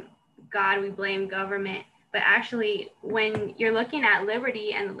blame God, we blame government, but actually when you're looking at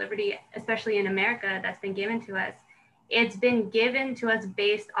liberty, and liberty, especially in America, that's been given to us, it's been given to us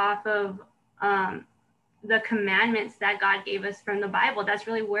based off of the commandments that God gave us from the Bible. That's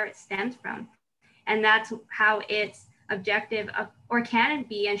really where it stems from. And that's how it's objective, or can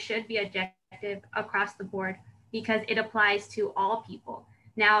be and should be objective across the board, because it applies to all people.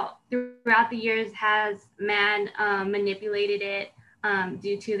 Now, throughout the years, has man manipulated it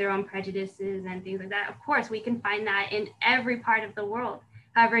due to their own prejudices and things like that? Of course, we can find that in every part of the world.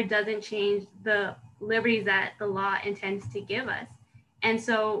 However, it doesn't change the liberties that the law intends to give us. And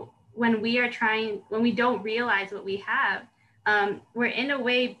so when we don't realize what we have, we're in a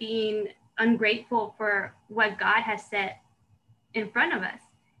way being ungrateful for what God has set in front of us.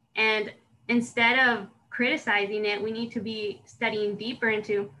 And instead of criticizing it, we need to be studying deeper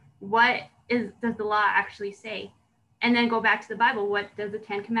into does the law actually say? And then go back to the Bible. What does the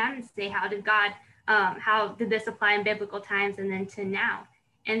 10 Commandments say? How did this apply in biblical times and then to now?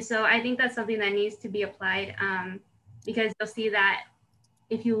 And so I think that's something that needs to be applied, because you'll see that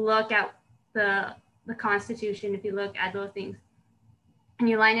if you look at the Constitution, if you look at those things and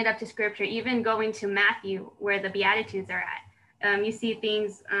you line it up to scripture, even going to Matthew where the Beatitudes are at, you see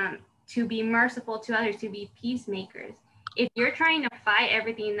things to be merciful to others, to be peacemakers. If you're trying to fight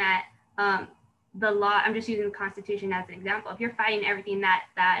everything that the law, I'm just using the Constitution as an example, if you're fighting everything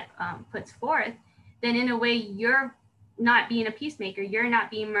that puts forth, then in a way you're not being a peacemaker, you're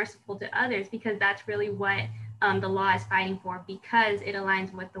not being merciful to others, because that's really what the law is fighting for, because it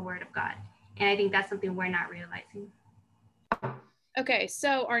aligns with the word of God. And I think that's something we're not realizing. Okay,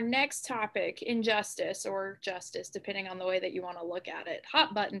 so our next topic, injustice or justice, depending on the way that you want to look at it,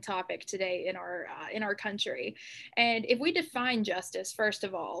 hot button topic today in our country. And if we define justice, first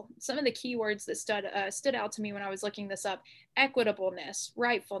of all, some of the keywords that stood out to me when I was looking this up: equitableness,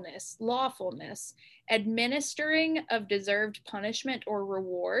 rightfulness, lawfulness, administering of deserved punishment or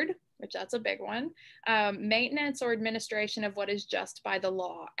reward, which that's a big one, maintenance or administration of what is just by the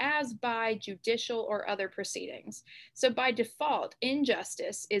law, as by judicial or other proceedings. So by default,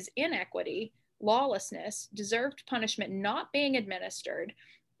 injustice is inequity, lawlessness, deserved punishment not being administered,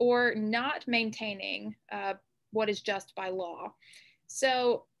 or not maintaining what is just by law.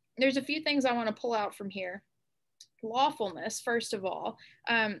 So there's a few things I want to pull out from here. Lawfulness, first of all,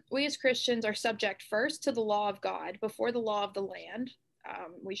 we as Christians are subject first to the law of God before the law of the land.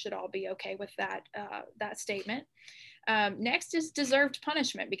 We should all be okay with that statement. Next is deserved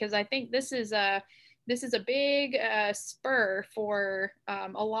punishment, because I think this is a big spur for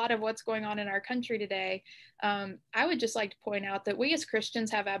a lot of what's going on in our country today. I would just like to point out that we as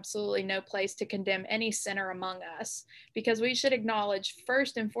Christians have absolutely no place to condemn any sinner among us, because we should acknowledge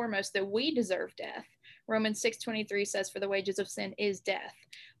first and foremost that we deserve death. Romans 6:23 says, "For the wages of sin is death."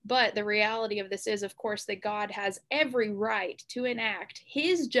 But the reality of this is, of course, that God has every right to enact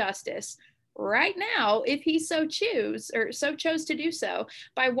his justice right now, if he so chose to do so,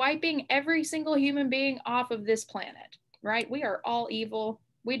 by wiping every single human being off of this planet, right? We are all evil.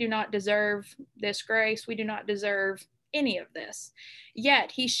 We do not deserve this grace. We do not deserve any of this.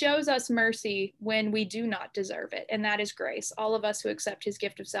 Yet he shows us mercy when we do not deserve it, and that is grace. All of us who accept his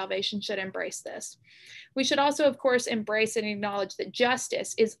gift of salvation should embrace this. We should also, of course, embrace and acknowledge that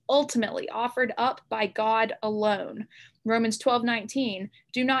justice is ultimately offered up by God alone. Romans 12:19,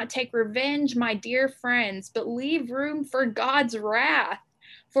 "Do not take revenge, my dear friends, but leave room for God's wrath.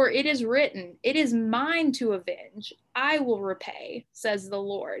 For it is written, 'It is mine to avenge. I will repay,' says the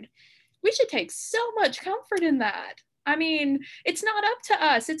Lord." We should take so much comfort in that. I mean, it's not up to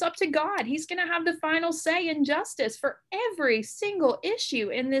us. It's up to God. He's going to have the final say in justice for every single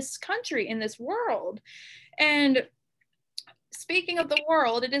issue in this country, in this world. And speaking of the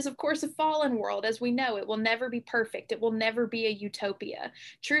world, it is, of course, a fallen world. As we know, it will never be perfect. It will never be a utopia.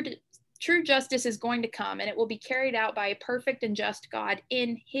 True justice is going to come, and it will be carried out by a perfect and just God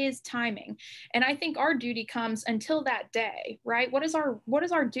in his timing. And I think our duty comes until that day, right? What is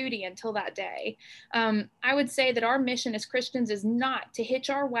our duty until that day? I would say that our mission as Christians is not to hitch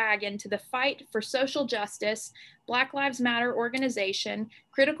our wagon to the fight for social justice, Black Lives Matter organization,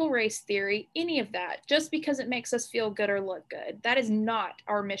 critical race theory, any of that, just because it makes us feel good or look good. That is not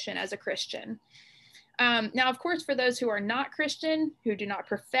our mission as a Christian. Now, of course, for those who are not Christian, who do not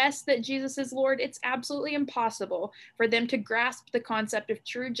profess that Jesus is Lord, it's absolutely impossible for them to grasp the concept of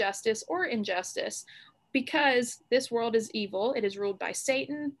true justice or injustice, because this world is evil. It is ruled by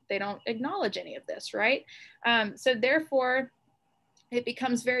Satan. They don't acknowledge any of this, right? So therefore, it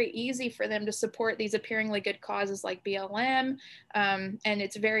becomes very easy for them to support these appearingly good causes like BLM. And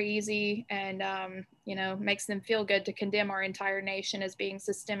it's very easy and, you know, makes them feel good to condemn our entire nation as being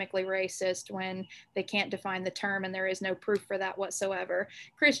systemically racist when they can't define the term and there is no proof for that whatsoever.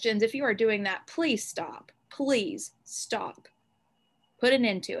 Christians, if you are doing that, please stop. Please stop. Put an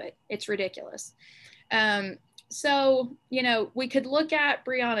end to it. It's ridiculous. So, you know, we could look at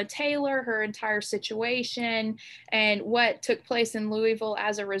Breonna Taylor, her entire situation, and what took place in Louisville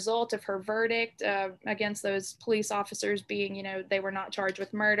as a result of her verdict against those police officers being, you know, they were not charged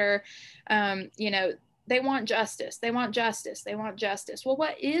with murder. You know, they want justice. They want justice. They want justice. Well,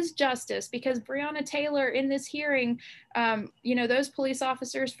 what is justice? Because Breonna Taylor in this hearing, you know, those police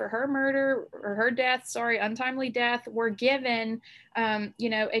officers for her murder or her death, untimely death, were given, you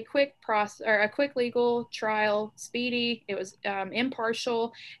know, a quick process or a quick legal trial, speedy. It was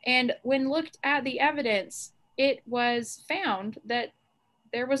impartial. And when looked at the evidence, it was found that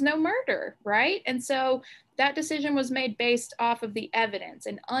there was no murder, right? And so that decision was made based off of the evidence,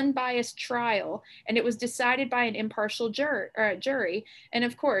 an unbiased trial, and it was decided by an impartial jury. And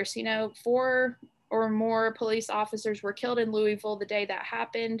of course, you know, 4 or more police officers were killed in Louisville the day that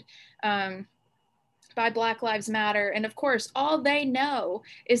happened by Black Lives Matter. And of course, all they know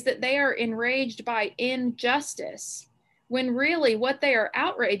is that they are enraged by injustice, when really what they are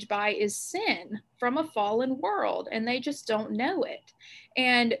outraged by is sin from a fallen world, and they just don't know it.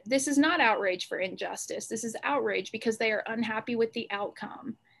 And this is not outrage for injustice. This is outrage because they are unhappy with the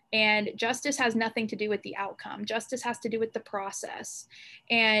outcome. And justice has nothing to do with the outcome. Justice has to do with the process.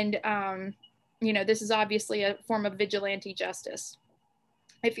 And, you know, this is obviously a form of vigilante justice.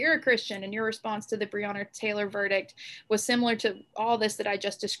 If you're a Christian and your response to the Breonna Taylor verdict was similar to all this that I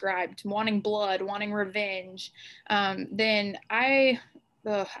just described, wanting blood, wanting revenge, then I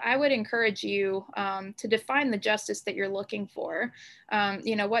would encourage you to define the justice that you're looking for.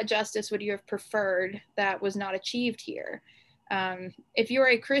 You know, what justice would you have preferred that was not achieved here? If you're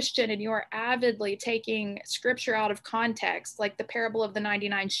a Christian and you are avidly taking scripture out of context, like the parable of the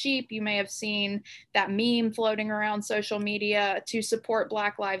 99 sheep, you may have seen that meme floating around social media to support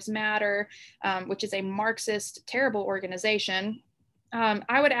Black Lives Matter, which is a Marxist, terrible organization.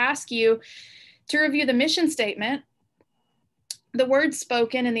 I would ask you to review the mission statement, the words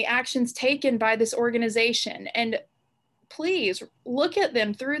spoken, and the actions taken by this organization. And please look at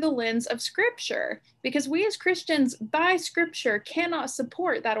them through the lens of scripture, because we as Christians by scripture cannot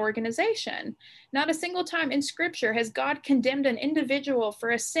support that organization. Not a single time in scripture has God condemned an individual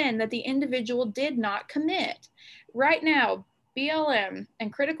for a sin that the individual did not commit. Right now, BLM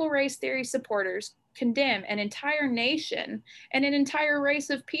and critical race theory supporters condemn an entire nation and an entire race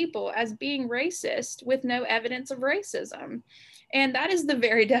of people as being racist with no evidence of racism. And that is the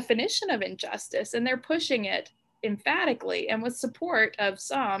very definition of injustice, and they're pushing it emphatically and with support of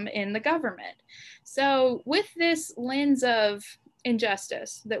some in the government. So with this lens of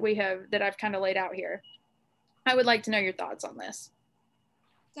injustice that I've kind of laid out here, I would like to know your thoughts on this.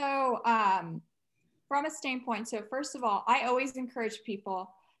 So from a standpoint, so first of all, I always encourage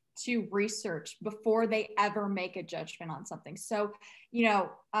people to research before they ever make a judgment on something. So, you know,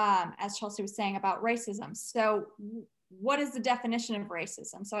 as Chelsea was saying about racism, so what is the definition of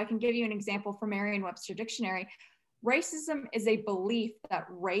racism? So I can give you an example from Merriam-Webster Dictionary. Racism is a belief that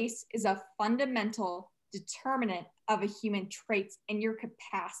race is a fundamental determinant of a human traits and your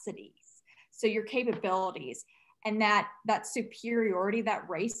capacities, so your capabilities, and that superiority, that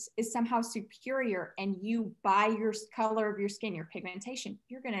race is somehow superior, and you, by your color of your skin, your pigmentation,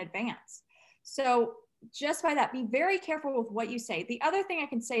 you're going to advance. So just by that, be very careful with what you say. The other thing I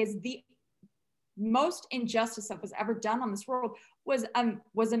can say is the most injustice that was ever done on this world was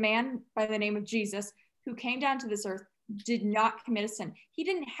a man by the name of Jesus, who came down to this earth, did not commit a sin. He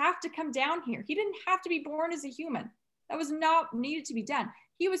didn't have to come down here. He didn't have to be born as a human. That was not needed to be done.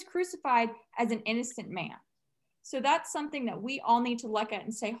 He was crucified as an innocent man. So that's something that we all need to look at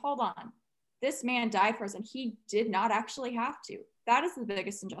and say, hold on, this man died for us and he did not actually have to. That is the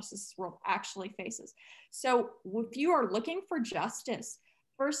biggest injustice this world actually faces. So if you are looking for justice,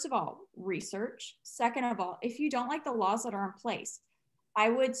 first of all, research. Second of all, if you don't like the laws that are in place, I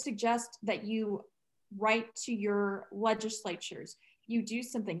would suggest that you write to your legislatures. You do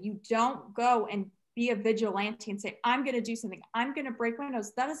something. You don't go and be a vigilante and say, I'm going to do something. I'm going to break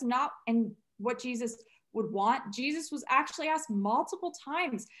windows. That is not and what Jesus would want. Jesus was actually asked multiple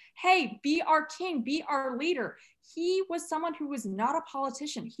times, hey, be our king, be our leader. He was someone who was not a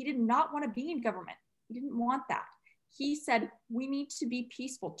politician. He did not want to be in government. He didn't want that. He said, we need to be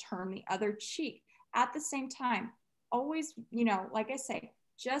peaceful, turn the other cheek. At the same time, always, you know, like I say,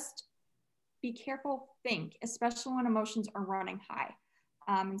 just be careful, think, especially when emotions are running high.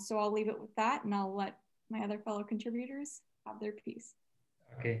 And so I'll leave it with that, and I'll let my other fellow contributors have their piece.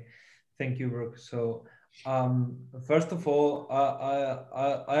 Okay, thank you, Brooke. So first of all,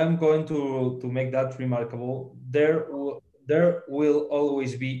 I am going to make that remarkable. There will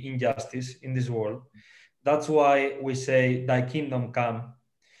always be injustice in this world. That's why we say, "Thy kingdom come,"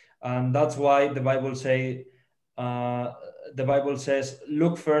 and that's why the Bible says,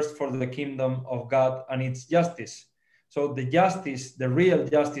 "Look first for the kingdom of God and its justice." So the justice, the real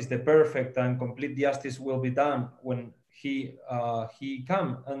justice, the perfect and complete justice, will be done when he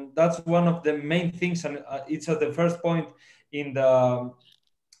come, and that's one of the main things, and it's at the first point in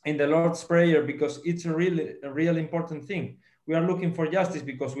the Lord's Prayer, because it's a real important thing. We are looking for justice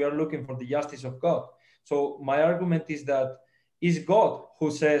because we are looking for the justice of God. So my argument is that it's God who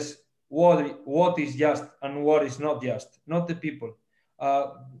says what is just and what is not just, not the people.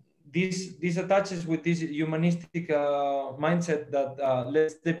 This attaches with this humanistic mindset that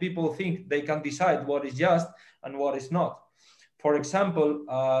lets the people think they can decide what is just and what is not. For example,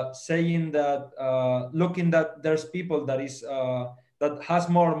 saying that, looking that there's people that has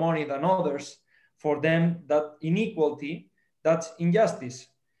more money than others, for them that inequality, that's injustice.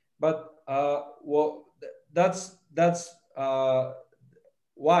 But well, that's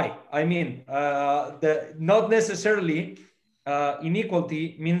why. I mean, not necessarily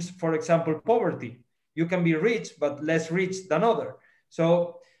inequality means, for example, poverty. You can be rich, but less rich than other.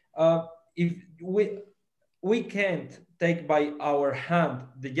 So if we can't take by our hand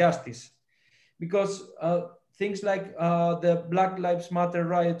the justice, because things like the Black Lives Matter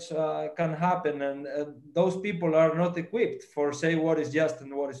riots can happen, and those people are not equipped for say what is just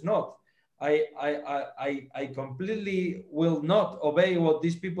and what is not. I completely will not obey what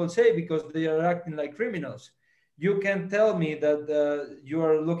these people say because they are acting like criminals. You can tell me that you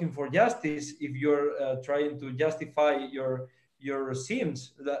are looking for justice if you're trying to justify your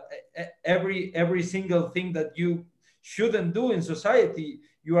sins. Every single thing that you shouldn't do in society,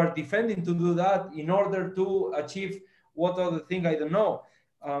 you are defending to do that in order to achieve what other thing, I don't know.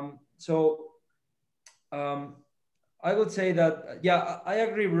 I would say that, yeah, I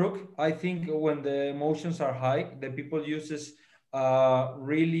agree, Brooke. I think when the emotions are high, the people uses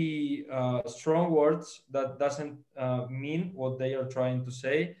really strong words that doesn't mean what they are trying to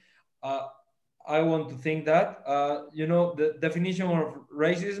say. I want to think that, the definition of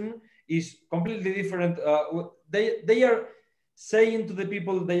racism is completely different. They are saying to the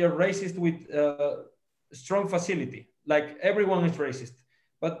people they are racist with strong facility, like everyone is racist.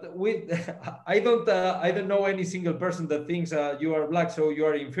 But I don't know any single person that thinks you are black, so you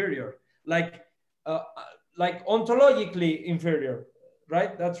are inferior. Like ontologically inferior,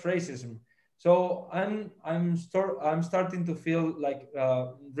 right? That's racism. So I'm starting to feel like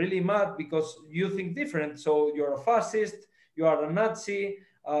really mad because you think different. So you're a fascist, you are a Nazi,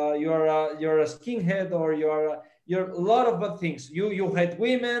 you're a skinhead, or you're a lot of bad things. You hate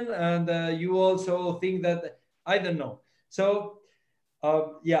women, and you also think that, I don't know. So.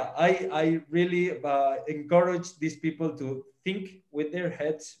 Yeah, I really encourage these people to think with their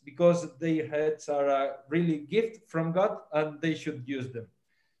heads, because their heads are a really gift from God and they should use them.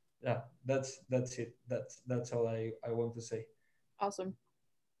 Yeah, that's it. That's all I want to say. Awesome.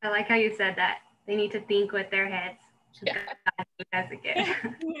 I like how you said that. They need to think with their heads. Yeah. That's a gift.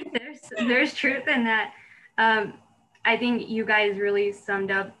 There's truth in that. I think you guys really summed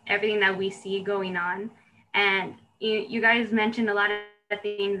up everything that we see going on. And you guys mentioned a lot of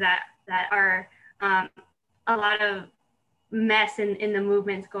things that are a lot of mess in the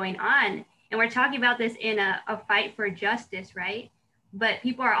movements going on. And we're talking about this in a fight for justice, right? But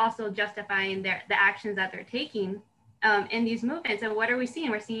people are also justifying the actions that they're taking in these movements. And what are we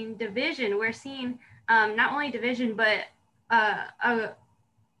seeing? We're seeing division. We're seeing not only division, but a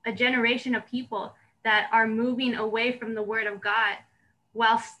generation of people that are moving away from the word of God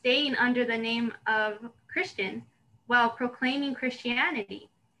while staying under the name of Christian, while proclaiming Christianity.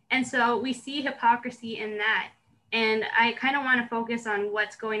 And so we see hypocrisy in that. And I kind of want to focus on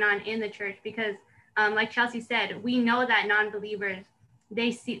what's going on in the church, because like Chelsea said, we know that non-believers,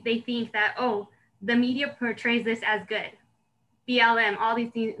 they think that, oh, the media portrays this as good. BLM, all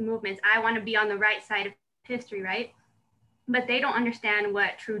these movements, I want to be on the right side of history, right? But they don't understand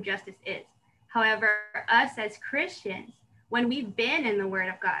what true justice is. However, us as Christians, when we've been in the word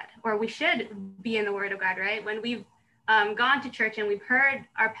of God, or we should be in the word of God, right? When we've gone to church and we've heard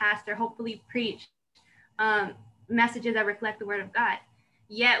our pastor hopefully preach messages that reflect the word of God,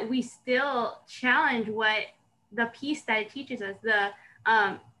 yet we still challenge what the peace that it teaches us,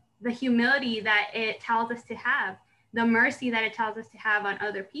 the humility that it tells us to have, the mercy that it tells us to have on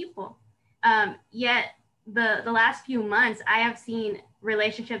other people, Yet the last few months, I have seen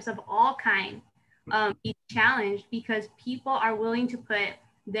relationships of all kinds be challenged because people are willing to put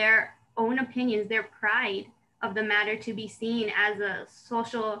their own opinions, their pride of the matter to be seen as a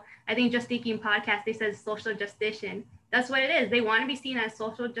social, I think Just Thinking podcast, they said social justician. That's what it is. They want to be seen as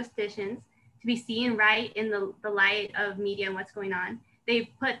social justicians, to be seen right in the light of media and what's going on.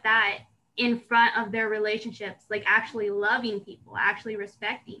 They put that in front of their relationships, like actually loving people, actually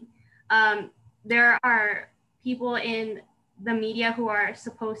respecting. There are people in the media who are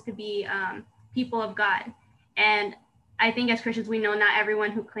supposed to be people of God. And I think as Christians, we know not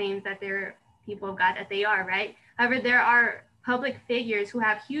everyone who claims that they're people of God, that they are, right? However, there are public figures who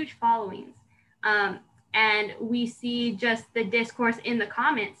have huge followings. And we see just the discourse in the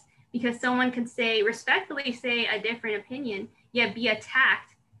comments, because someone can say, respectfully say a different opinion, yet be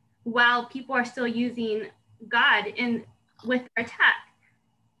attacked while people are still using God with their attack.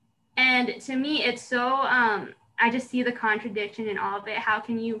 And to me, it's so, I just see the contradiction in all of it. How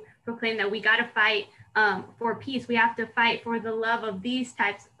can you proclaim that we got to fight for peace? We have to fight for the love of these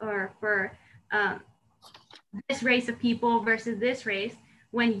types, or for this race of people versus this race,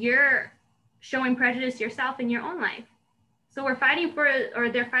 when you're showing prejudice yourself in your own life. So we're fighting for, or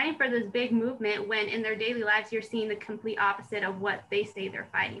they're fighting for this big movement, when in their daily lives, you're seeing the complete opposite of what they say they're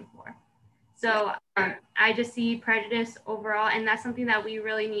fighting for. So I just see prejudice overall, and that's something that we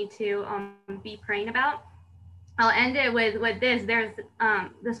really need to be praying about. I'll end it with this. There's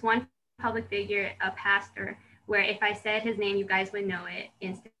this one public figure, a pastor, where if I said his name, you guys would know it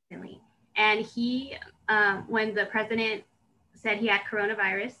instantly. And he, when the president said he had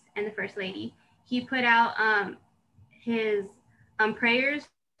coronavirus, and the first lady, he put out his prayers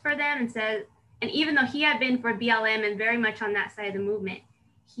for them, and said, and even though he had been for BLM and very much on that side of the movement,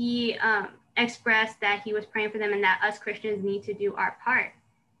 he expressed that he was praying for them and that us Christians need to do our part.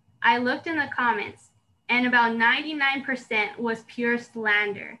 I looked in the comments, and about 99% was pure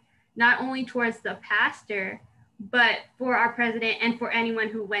slander, not only towards the pastor, but for our president and for anyone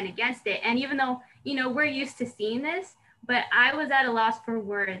who went against it. And even though, you know, we're used to seeing this, but I was at a loss for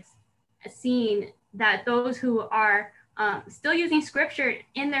words, seeing that those who are still using scripture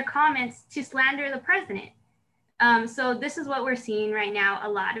in their comments to slander the president. So this is what we're seeing right now, a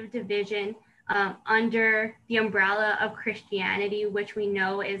lot of division under the umbrella of Christianity, which we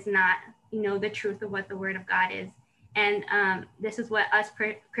know is not, you know, the truth of what the word of God is. And this is what us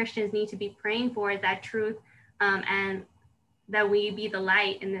Christians need to be praying for, that truth, and that we be the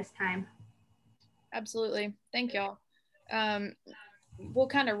light in this time. Absolutely. Thank y'all. We'll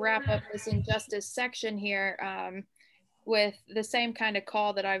kind of wrap up this injustice section here with the same kind of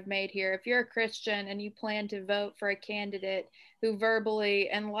call that I've made here. If you're a Christian and you plan to vote for a candidate who verbally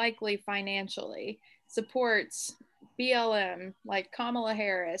and likely financially supports BLM, like Kamala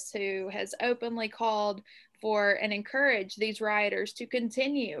Harris, who has openly called for and encouraged these rioters to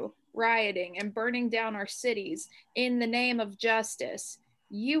continue rioting and burning down our cities in the name of justice,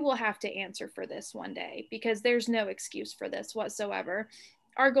 you will have to answer for this one day, because there's no excuse for this whatsoever.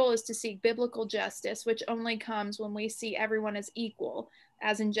 Our goal is to seek biblical justice, which only comes when we see everyone as equal,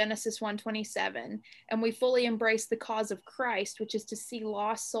 as in Genesis 1:27, and we fully embrace the cause of Christ, which is to see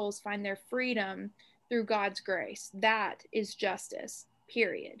lost souls find their freedom through God's grace. That is justice,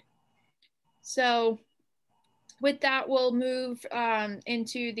 period. So with that, we'll move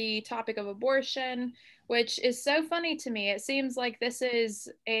into the topic of abortion, which is so funny to me. It seems like this is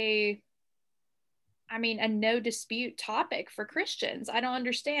a no dispute topic for Christians. I don't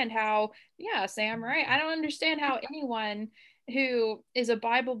understand how, yeah, Sam, right? I don't understand how anyone who is a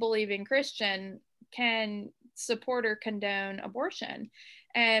Bible believing Christian can support or condone abortion.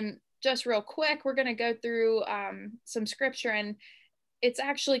 And just real quick, we're going to go through some scripture, and it's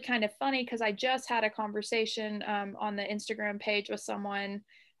actually kind of funny because I just had a conversation on the Instagram page with someone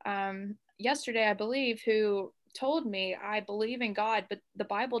yesterday, I believe, who told me, I believe in God, but the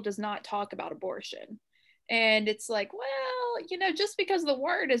Bible does not talk about abortion. And it's like, well, you know, just because the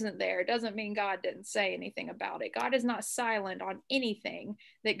word isn't there doesn't mean God didn't say anything about it. God is not silent on anything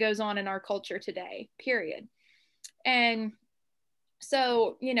that goes on in our culture today, period. And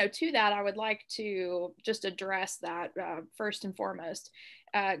so, you know, to that, I would like to just address that first and foremost.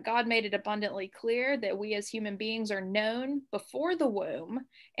 God made it abundantly clear that we as human beings are known before the womb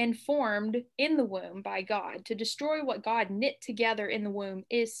and formed in the womb by God. To destroy what God knit together in the womb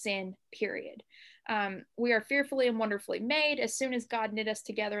is sin, period. We are fearfully and wonderfully made. As soon as God knit us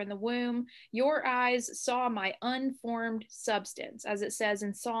together in the womb, your eyes saw my unformed substance, as it says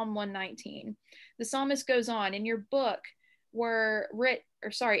in Psalm 119. The psalmist goes on, in your book were written,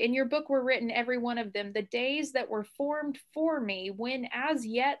 or sorry, in your book were written, every one of them, the days that were formed for me, when as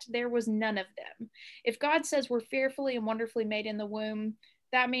yet there was none of them. If God says we're fearfully and wonderfully made in the womb,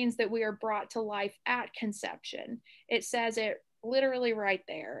 that means that we are brought to life at conception. It says it literally right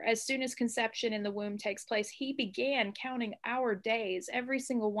there. As soon as conception in the womb takes place, he began counting our days, every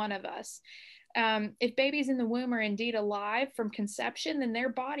single one of us. If babies in the womb are indeed alive from conception, then their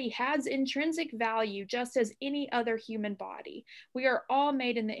body has intrinsic value just as any other human body. We are all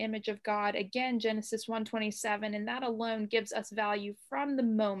made in the image of God. Again, Genesis 1:27, and that alone gives us value from the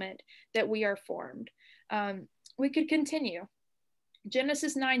moment that we are formed. We could continue.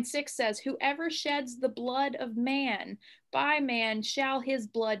 Genesis 9:6 says, whoever sheds the blood of man, by man shall his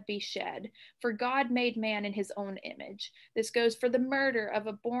blood be shed. For God made man in his own image. This goes for the murder of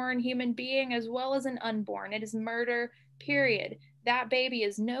a born human being as well as an unborn. It is murder, period. That baby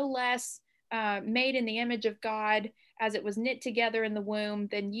is no less made in the image of God as it was knit together in the womb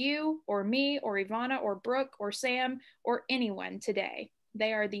than you or me or Ivana or Brooke or Sam or anyone today.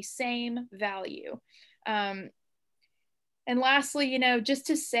 They are the same value. And lastly, you know, just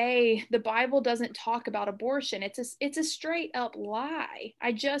to say the Bible doesn't talk about abortion. It's a straight up lie.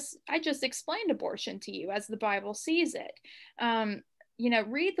 I just explained abortion to you as the Bible sees it. You know,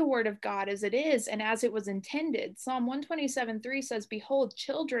 read the word of God as it is and as it was intended. Psalm 127:3 says, behold,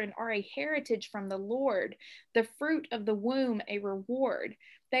 children are a heritage from the Lord, the fruit of the womb a reward.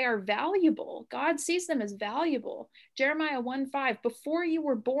 They are valuable. God sees them as valuable. Jeremiah 1:5, before you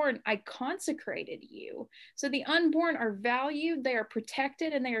were born, I consecrated you. So the unborn are valued, they are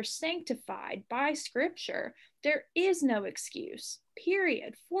protected, and they are sanctified by Scripture. There is no excuse,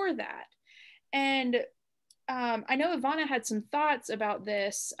 period, for that. And I know Ivana had some thoughts about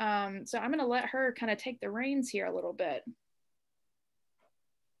this, so I'm going to let her kind of take the reins here a little bit.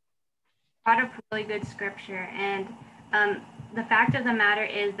 Brought up really good scripture, and the fact of the matter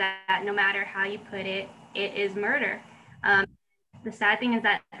is that no matter how you put it, it is murder. The sad thing is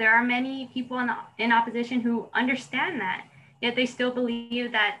that there are many people in opposition who understand that, yet they still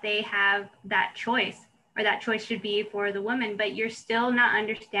believe that they have that choice, or that choice should be for the woman, but you're still not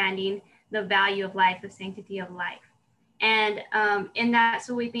understanding the value of life, the sanctity of life. And in that,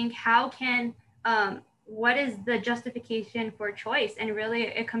 so we think, how can, what is the justification for choice? And really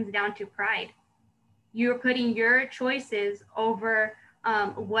it comes down to pride. You're putting your choices over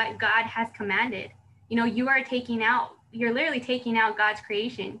what God has commanded. You know, you're literally taking out God's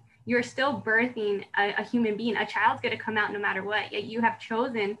creation. You're still birthing a human being. A child's going to come out no matter what, yet you have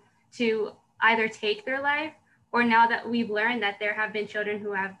chosen to either take their life, or now that we've learned that there have been children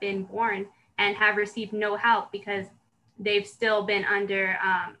who have been born and have received no help because they've still been under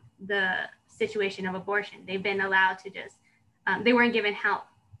the situation of abortion. They've been allowed to just, they weren't given help.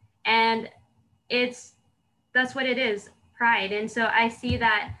 And that's what it is, pride. And so I see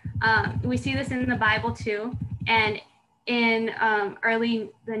that we see this in the Bible too. And in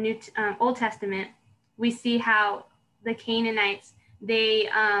Old Testament, we see how the Canaanites, they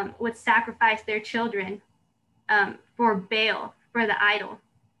would sacrifice their children for Baal, for the idol.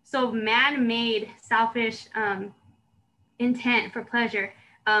 So man-made selfish intent for pleasure,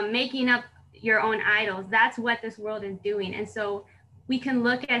 making up your own idols, that's what this world is doing. And so we can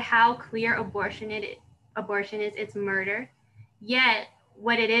look at how clear abortion is. It's murder. Yet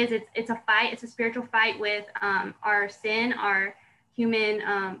what it is, it's a fight. It's a spiritual fight with our sin, our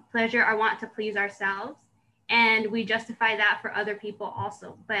human pleasure, our want to please ourselves. And we justify that for other people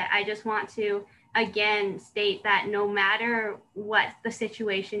also. But I just want to, again, state that no matter what the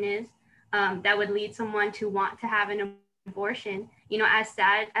situation is that would lead someone to want to have an abortion, you know, as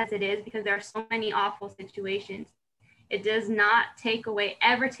sad as it is, because there are so many awful situations, it does not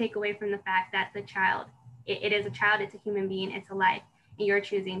ever take away from the fact that the child, it is a child, it's a human being, it's a life, and you're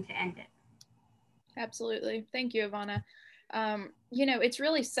choosing to end it. Absolutely. Thank you, Ivana. You know, it's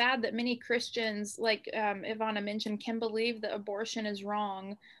really sad that many Christians, like Ivana mentioned, can believe that abortion is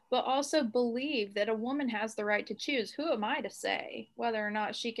wrong, but also believe that a woman has the right to choose. Who am I to say whether or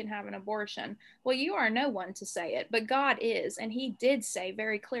not she can have an abortion? Well, you are no one to say it, but God is. And he did say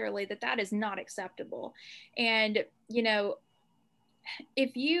very clearly that that is not acceptable. And, you know,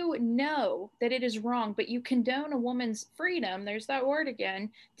 if you know that it is wrong, but you condone a woman's freedom, there's that word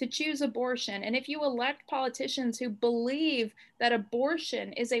again, to choose abortion, and if you elect politicians who believe that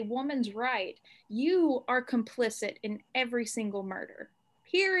abortion is a woman's right, you are complicit in every single murder,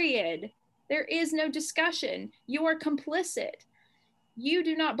 period. There is no discussion. You are complicit. You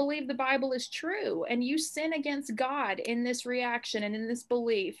do not believe the Bible is true, and you sin against God in this reaction and in this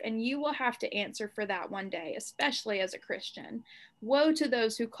belief, and you will have to answer for that one day, especially as a Christian. Woe to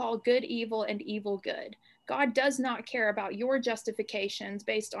those who call good evil and evil good. God does not care about your justifications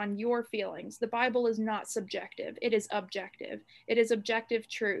based on your feelings. The Bible is not subjective. It is objective. It is objective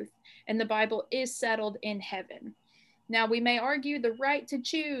truth. And the Bible is settled in heaven. Now, we may argue the right to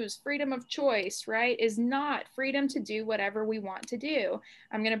choose, freedom of choice, right, is not freedom to do whatever we want to do.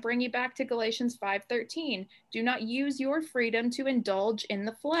 I'm going to bring you back to Galatians 5:13. Do not use your freedom to indulge in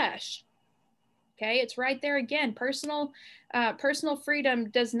the flesh. Okay, it's right there again. Personal freedom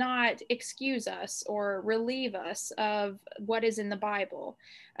does not excuse us or relieve us of what is in the Bible.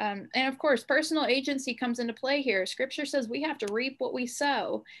 And of course, personal agency comes into play here. Scripture says we have to reap what we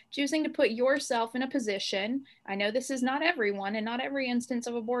sow. Choosing to put yourself in a position, I know this is not everyone and not every instance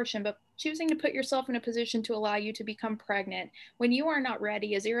of abortion, but choosing to put yourself in a position to allow you to become pregnant when you are not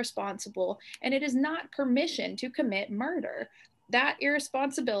ready is irresponsible, and it is not permission to commit murder. That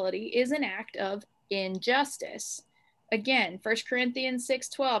irresponsibility is an act of injustice. Again, 1 Corinthians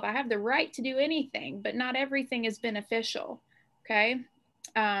 6:12, I have the right to do anything, but not everything is beneficial. Okay.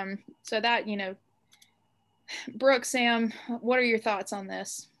 So that, Brooke, Sam, what are your thoughts on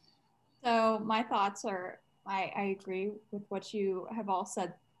this? So my thoughts are, I agree with what you have all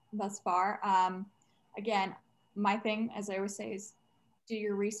said thus far. Again, my thing, as I always say, is do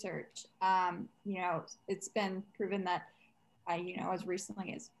your research. It's been proven that as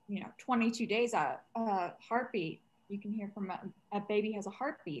recently as 22 days, a heartbeat, you can hear from a baby has a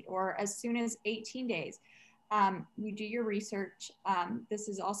heartbeat, or as soon as 18 days. You do your research. This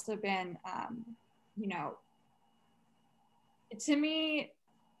has also been, to me,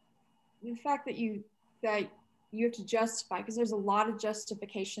 the fact that you have to justify, because there's a lot of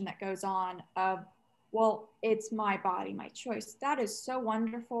justification that goes on of, well, it's my body, my choice. That is so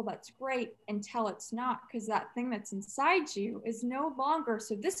wonderful. That's great until it's not, because that thing that's inside you is no longer.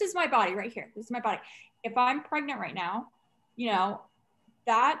 So this is my body right here. This is my body. If I'm pregnant right now,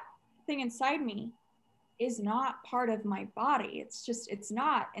 that thing inside me is not part of my body. It's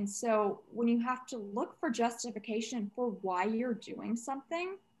not. And so when you have to look for justification for why you're doing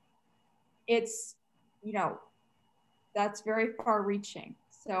something, it's, that's very far reaching.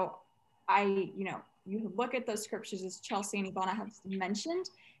 So you look at those scriptures, as Chelsea and Ivana have mentioned,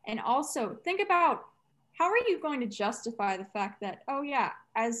 and also think about how are you going to justify the fact that, oh yeah,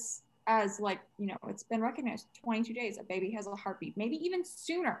 as it's been recognized, 22 days, a baby has a heartbeat, maybe even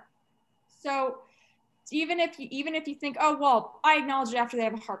sooner. So even if you think, oh, well, I acknowledge it after they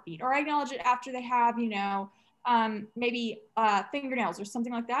have a heartbeat, or I acknowledge it after they have, maybe fingernails or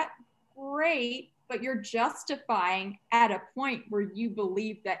something like that, great, but you're justifying at a point where you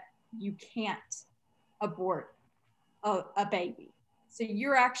believe that you can't abort a baby. So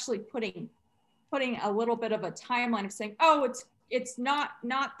you're actually putting a little bit of a timeline of saying, oh, it's not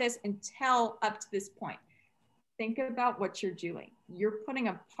this until up to this point. Think about what you're doing. You're putting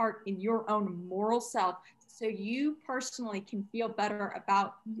a part in your own moral self so you personally can feel better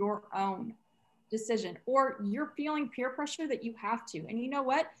about your own decision, or you're feeling peer pressure that you have to. And you know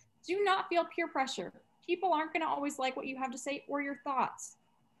what? Do not feel peer pressure. People aren't going to always like what you have to say or your thoughts.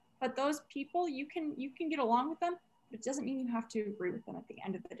 But those people, you can get along with them, but it doesn't mean you have to agree with them at the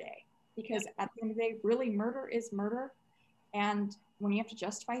end of the day. Because at the end of the day, really, murder is murder. And when you have to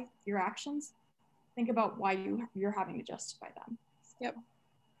justify your actions, think about why you're having to justify them. So, yep.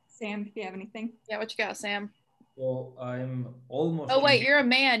 Sam, if you have anything. Yeah, what you got, Sam? Well, I'm almost. Oh wait, you're a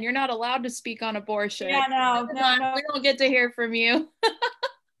man. You're not allowed to speak on abortion. Yeah, no. We don't get to hear from you.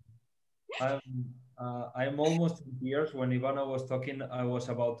 I'm almost in tears. When Ivana was talking, I was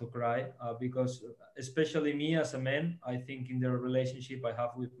about to cry because, especially me as a man, I think in the relationship I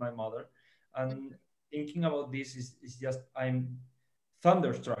have with my mother, and thinking about this is just, I'm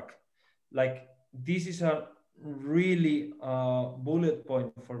thunderstruck. Like, this is a really bullet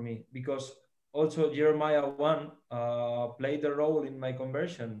point for me, because also Jeremiah 1 played a role in my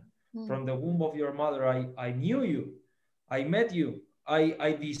conversion. From the womb of your mother, I knew you, I met you.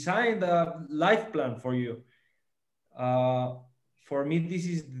 I designed a life plan for you. For me, this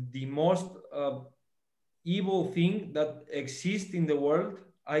is the most evil thing that exists in the world.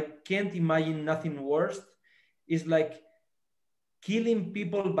 I can't imagine nothing worse. It's like killing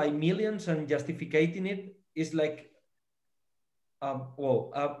people by millions and justifying it. Is like,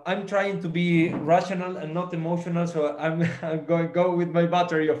 I'm trying to be rational and not emotional, so I'm going to go with my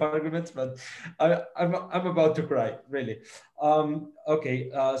battery of arguments, but I'm about to cry, really.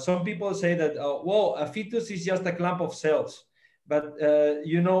 Okay, some people say that, a fetus is just a clump of cells, but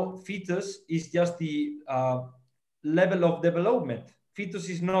fetus is just the level of development. Fetus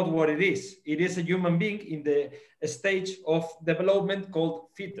is not what it is. It is a human being in the stage of development called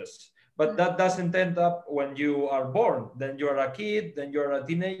fetus. but that doesn't end up when you are born. Then you're a kid, then you're a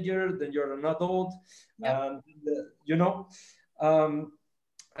teenager, then you're an adult, and you know.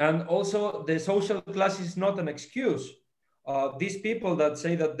 And also the social class is not an excuse. These people that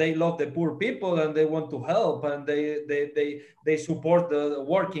say that they love the poor people and they want to help and they support the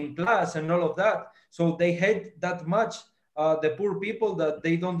working class and all of that. So they hate that much the poor people that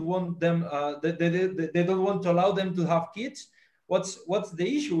they don't want them, they don't want to allow them to have kids. What's the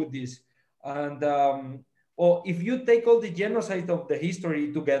issue with this? And well, if you take all the genocide of the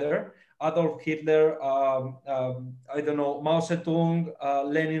history together, Adolf Hitler, I don't know, Mao Zedong,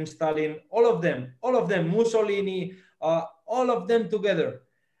 Lenin, Stalin, all of them, Mussolini, all of them together,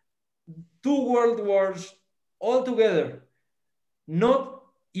 2 world wars all together, not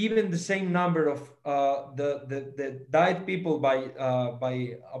even the same number of the died people by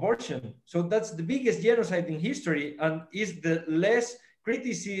abortion. So that's the biggest genocide in history and is the less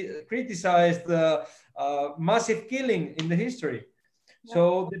criticized massive killing in the history.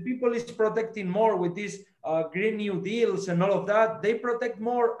 So the people is protecting more with these Green New Deals and all of that. They protect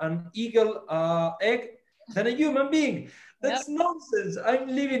more an eagle egg than a human being. That's nonsense. I'm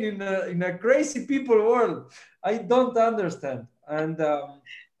living in a crazy people world. I don't understand. And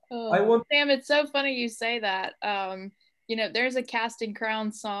Sam, it's so funny you say that. You know, there's a Casting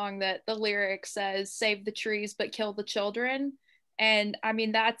Crowns song that the lyric says, "Save the trees, but kill the children." And I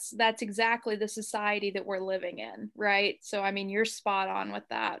mean, that's exactly the society that we're living in, right? So, I mean, you're spot on with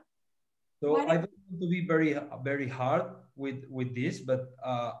that. So I don't want to be very hard with this, but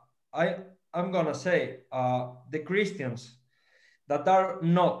I'm gonna say the Christians that are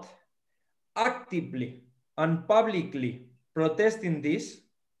not actively and publicly protesting this,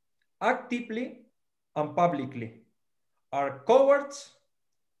 actively and publicly, are cowards,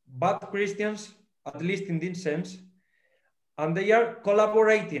 bad Christians, at least in this sense, and they are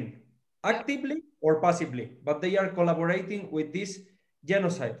collaborating actively or passively, but they are collaborating with this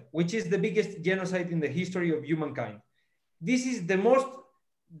genocide, which is the biggest genocide in the history of humankind. This is the most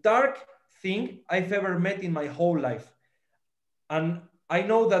dark thing I've ever met in my whole life. And I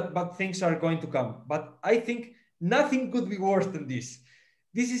know that bad things are going to come, but I think nothing could be worse than this.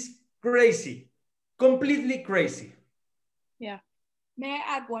 This is crazy, completely crazy. Yeah. May I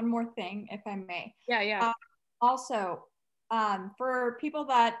add one more thing, if I may? Yeah. Also, for people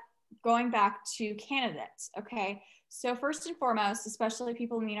that going back to candidates, okay, so first and foremost, especially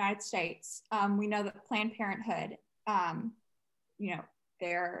people in the United States, we know that Planned Parenthood, you know,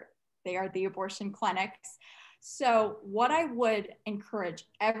 they are the abortion clinics. So what I would encourage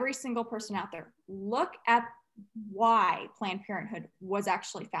every single person out there, look at why Planned Parenthood was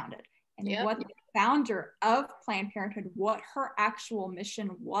actually founded and what the founder of Planned Parenthood, what her actual mission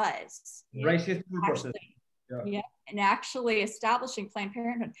was. Racist purposes. And actually establishing Planned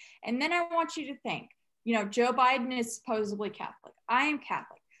Parenthood. And then I want you to think, you know, Joe Biden is supposedly Catholic. I am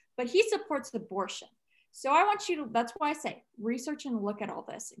Catholic, but he supports abortion. So I want you to, that's why I say research and look at all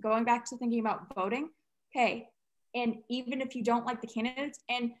this. Going back to thinking about voting, okay, and even if you don't like the candidates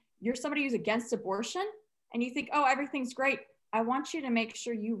and you're somebody who's against abortion and you think, oh, everything's great, I want you to make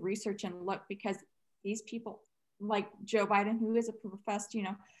sure you research and look, because these people like Joe Biden, who is a professed, you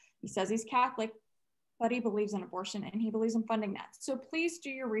know, he says he's Catholic, but he believes in abortion and he believes in funding that. So please do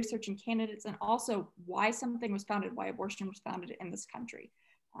your research in candidates and also why something was founded, why abortion was founded in this country.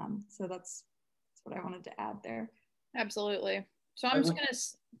 So that's what I wanted to add there. Absolutely. So I'm just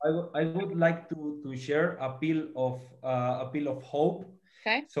gonna. I would like to share a pill of hope.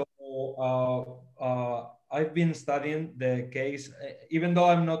 Okay. So I've been studying the case, even though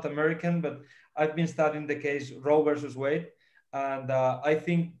I'm not American, but I've been studying the case Roe versus Wade, and I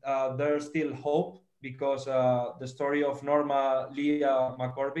think there's still hope because the story of Norma Leah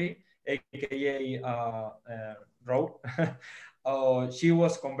McCorvey, aka Roe, she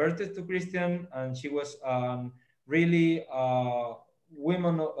was converted to Christian, and she was really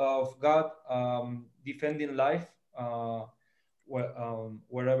women of God defending life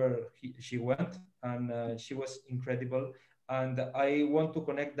wherever she went, and she was incredible. And I want to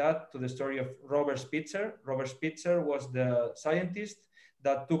connect that to the story of Robert Spitzer. Robert Spitzer was the scientist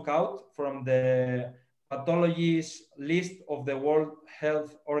that took out from the pathologies list of the World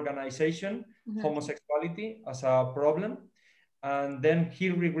Health Organization homosexuality as a problem. And then he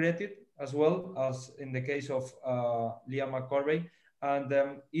regretted, as well as in the case of Leah McCorvey.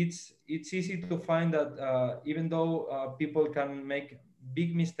 And it's easy to find that even though people can make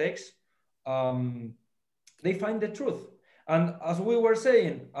big mistakes, they find the truth. And as we were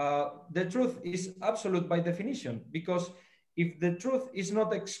saying, the truth is absolute by definition, because if the truth is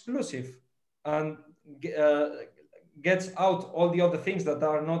not exclusive and gets out all the other things that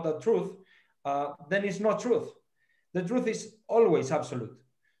are not the truth, then it's not truth. The truth is always absolute.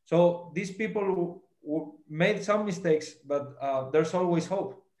 So these people who made some mistakes, but there's always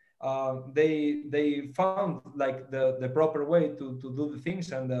hope. They found like the proper way to do the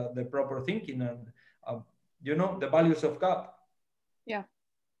things and the proper thinking and you know, the values of God. Yeah,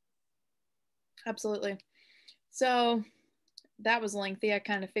 absolutely. So that was lengthy. I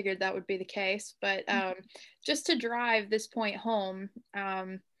kind of figured that would be the case, but just to drive this point home,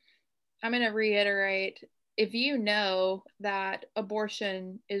 I'm going to reiterate, if you know that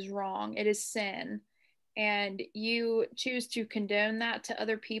abortion is wrong, it is sin, and you choose to condone that to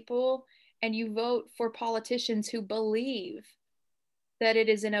other people, and you vote for politicians who believe that it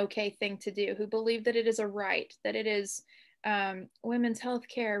is an okay thing to do, who believe that it is a right, that it is women's health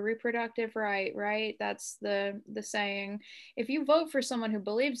care, reproductive right? That's the saying. If you vote for someone who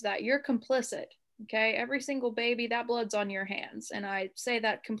believes that, you're complicit. Okay, every single baby, that blood's on your hands. And I say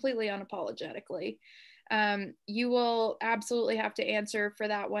that completely unapologetically. You will absolutely have to answer for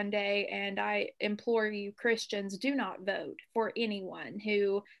that one day. And I implore you, Christians, do not vote for anyone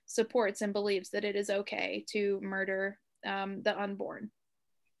who supports and believes that it is okay to murder the unborn.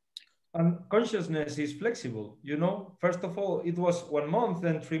 And consciousness is flexible, you know. First of all, it was 1 month,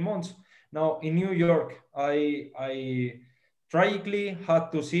 then 3 months. Now in New York, I tragically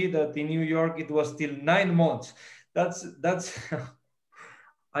had to see that in New York it was still 9 months. That's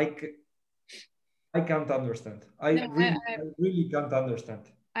I can't understand. I really can't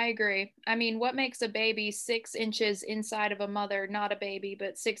understand. I agree. I mean, what makes a baby 6 inches inside of a mother not a baby,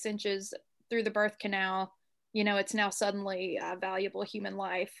 but 6 inches through the birth canal? You know, it's now suddenly a valuable human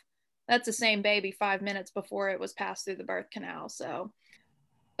life. That's the same baby 5 minutes before it was passed through the birth canal. So,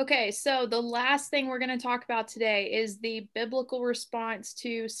 okay, so the last thing we're going to talk about today is the biblical response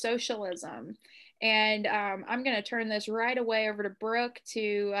to socialism. And I'm going to turn this right away over to Brooke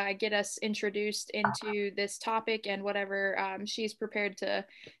to get us introduced into this topic and whatever she's prepared to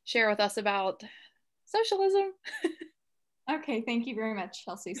share with us about socialism. Okay, thank you very much,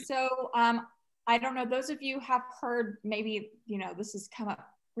 Chelsea. So I don't know, those of you have heard, maybe, you know, this has come up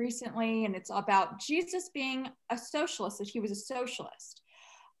recently, and it's about Jesus being a socialist, that he was a socialist.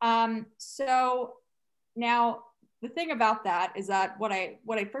 So now the thing about that is that what I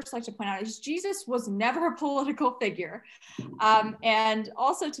first like to point out is Jesus was never a political figure. And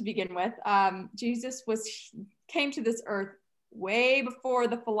also to begin with, Jesus came to this earth way before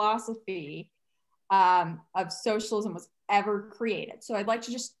the philosophy of socialism was ever created. So I'd like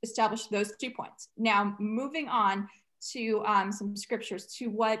to just establish those 2 points. Now, moving on to some scriptures, to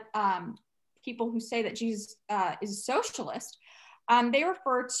what people who say that Jesus is a socialist, they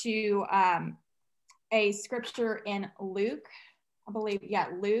refer to a scripture in Luke, I believe,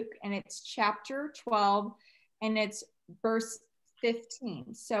 Luke, and it's chapter 12, and it's verse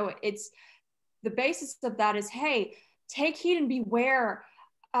 15. So it's, the basis of that is, hey, take heed and beware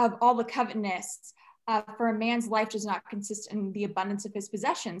of all the covetousness, for a man's life does not consist in the abundance of his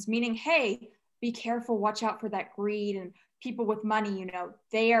possessions, meaning, hey, be careful, watch out for that greed, and people with money, you know,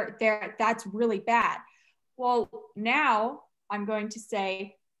 that's really bad. Well, now I'm going to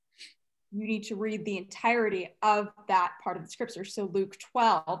say you need to read the entirety of that part of the scripture. So Luke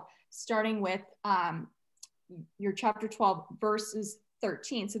 12, starting with your chapter 12, verses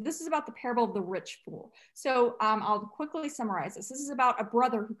 13. So this is about the parable of the rich fool. So I'll quickly summarize this. This is about a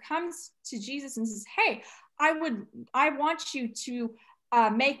brother who comes to Jesus and says, hey, I want you to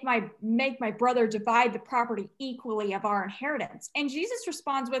make my brother divide the property equally of our inheritance. And Jesus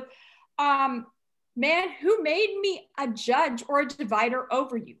responds with, man, who made me a judge or a divider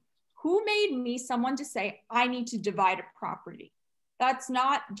over you? Who made me someone to say I need to divide a property? That's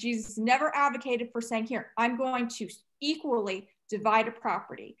not, Jesus never advocated for saying, here, I'm going to equally divide a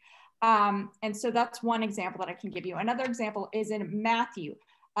property. And so that's one example that I can give you. Another example is in Matthew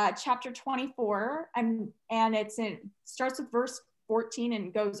chapter 24, and starts with verse 14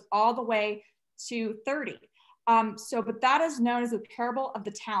 and goes all the way to 30. But that is known as the parable of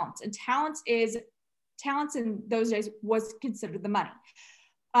the talents. And talents in those days was considered the money.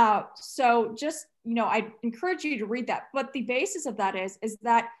 So just, you know, I encourage you to read that. But the basis of that is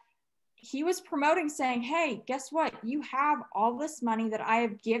that he was promoting, saying, hey, guess what? You have all this money that I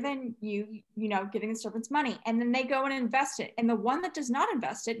have given you, you know, giving the servants money. And then they go and invest it. And the one that does not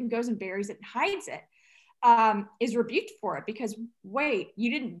invest it and goes and buries it and hides it is rebuked for it, because wait, you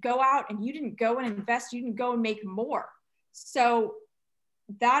didn't go out and you didn't go and invest, you didn't go and make more. So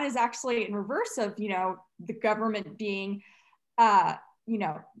that is actually in reverse of, you know, the government being, you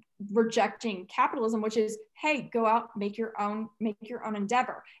know, rejecting capitalism, which is, hey, go out, make your own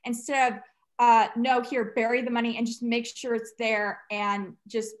endeavor, instead no, here, bury the money and just make sure it's there. And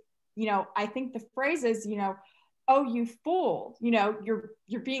just, you know, I think the phrase is, you know, oh, you fool, you know,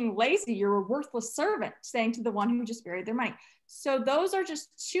 you're being lazy, you're a worthless servant, saying to the one who just buried their money. So those are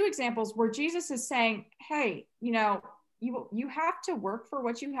just two examples where Jesus is saying, hey, you know, you have to work for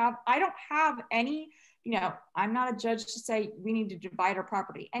what you have. I don't have any, you know, I'm not a judge to say we need to divide our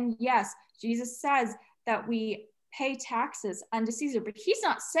property. And yes, Jesus says that we pay taxes unto Caesar, but he's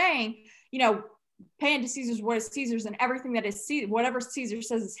not saying, you know, pay unto Caesar's what is Caesar's, and everything that is Caesar, whatever Caesar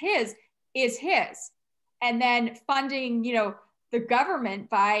says is his. And then funding, you know, the government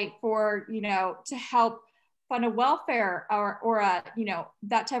for, you know, to help fund a welfare or a, you know,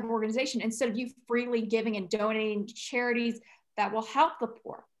 that type of organization, instead of you freely giving and donating to charities that will help the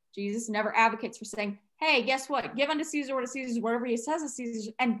poor. Jesus never advocates for saying, hey, guess what? Give unto Caesar what is Caesar's, whatever he says is Caesar's.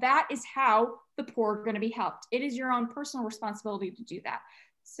 And that is how the poor are going to be helped. It is your own personal responsibility to do that.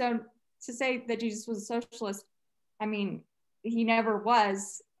 So to say that Jesus was a socialist, I mean, he never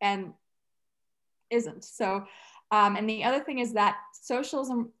was and isn't. So, and the other thing is that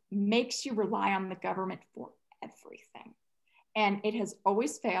socialism makes you rely on the government for everything. And it has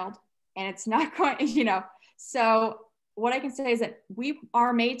always failed, and it's not going, you know. So what I can say is that we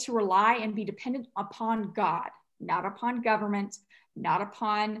are made to rely and be dependent upon God, not upon government, not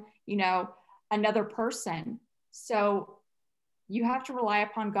upon, you know, another person. So you have to rely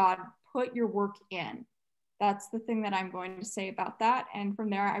upon God, put your work in. That's the thing that I'm going to say about that. And from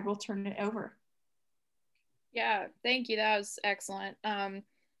there, I will turn it over. Yeah, thank you. That was excellent.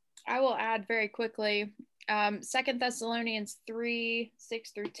 I will add very quickly, 2 Thessalonians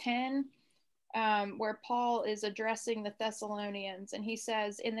 3:6-10, where Paul is addressing the Thessalonians, and he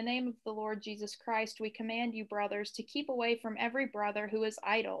says, in the name of the Lord Jesus Christ, we command you, brothers, to keep away from every brother who is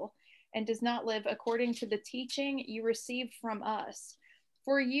idle and does not live according to the teaching you received from us.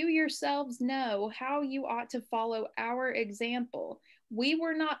 For you yourselves know how you ought to follow our example. We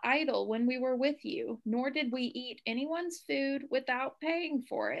were not idle when we were with you, nor did we eat anyone's food without paying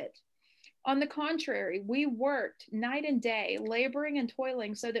for it. On the contrary, we worked night and day, laboring and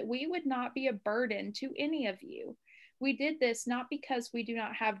toiling so that we would not be a burden to any of you. We did this not because we do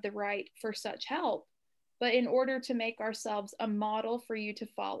not have the right for such help, but in order to make ourselves a model for you to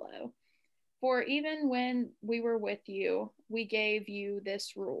follow. For even when we were with you, we gave you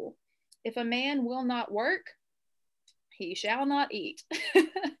this rule. If a man will not work, he shall not eat.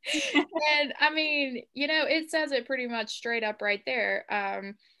 And I mean, you know, it says it pretty much straight up right there.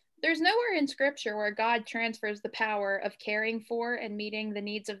 There's nowhere in scripture where God transfers the power of caring for and meeting the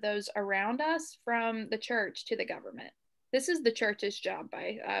needs of those around us from the church to the government. This is the church's job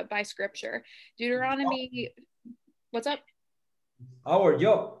by scripture. Deuteronomy, what's up? Our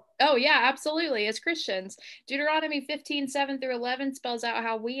job. Oh yeah, absolutely. As Christians, Deuteronomy 15:7-11 spells out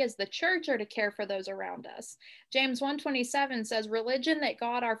how we as the church are to care for those around us. James 1:27 says, religion that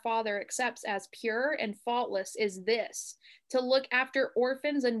God our Father accepts as pure and faultless is this, to look after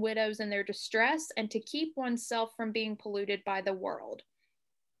orphans and widows in their distress and to keep oneself from being polluted by the world.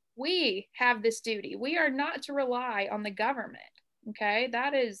 We have this duty. We are not to rely on the government. Okay,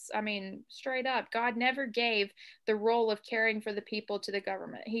 that is, I mean, straight up, God never gave the role of caring for the people to the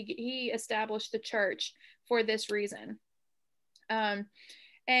government. He established the church for this reason. And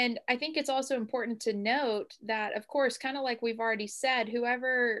I think it's also important to note that, of course, kind of like we've already said,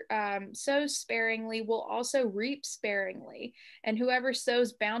 whoever sows sparingly will also reap sparingly, and whoever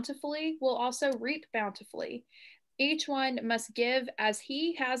sows bountifully will also reap bountifully. Each one must give as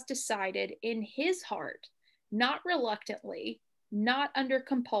he has decided in his heart, not reluctantly, not under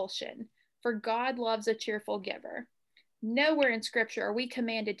compulsion, for God loves a cheerful giver. Nowhere in scripture are we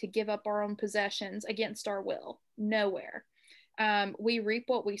commanded to give up our own possessions against our will. Nowhere. We reap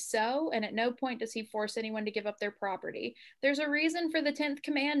what we sow, and at no point does he force anyone to give up their property. There's a reason for the 10th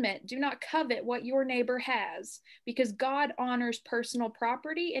commandment. Do not covet what your neighbor has, because God honors personal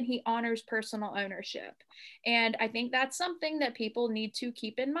property and he honors personal ownership. And I think that's something that people need to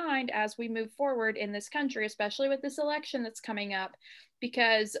keep in mind as we move forward in this country, especially with this election that's coming up,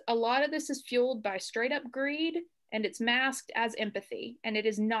 because a lot of this is fueled by straight up greed, and it's masked as empathy, and it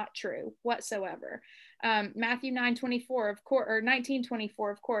is not true whatsoever. Matthew 9:24, of course, or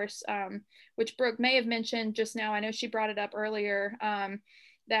 19:24, of course, which Brooke may have mentioned just now. I know she brought it up earlier,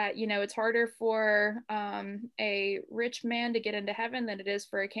 that, you know, it's harder for a rich man to get into heaven than it is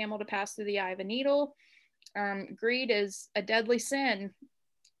for a camel to pass through the eye of a needle. Greed is a deadly sin,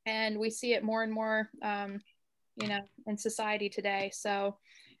 and we see it more and more, you know, in society today. So,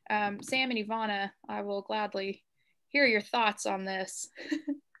 Sam and Ivana, I will gladly hear your thoughts on this.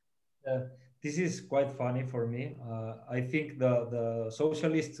 this is quite funny for me. I think the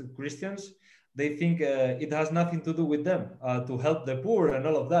socialist Christians, they think it has nothing to do with them to help the poor and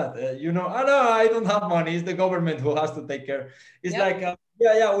all of that. You know, oh, no, I don't have money. It's the government who has to take care. It's Yep. like,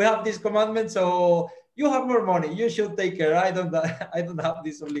 yeah, we have this commandment, so you have more money. You should take care. I don't I don't have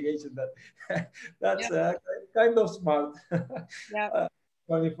this obligation. That's kind of smart. Yep.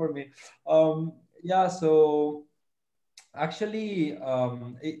 Funny for me. Yeah, so actually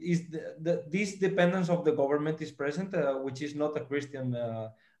is this dependence of the government is present, which is not a Christian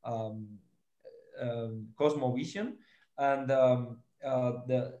um, cosmovision, and the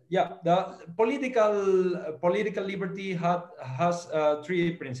political liberty has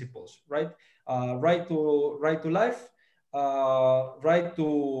three principles, right? Right to life, right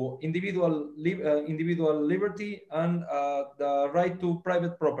to individual liberty, and the right to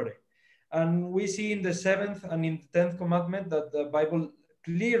private property. And we see in the seventh and in the 10th commandment that the Bible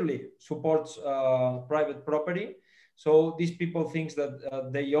clearly supports private property. So these people think that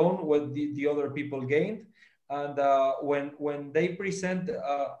they own what the other people gained. And when they present,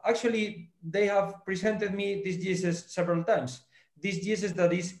 actually, they have presented me this Jesus several times. This Jesus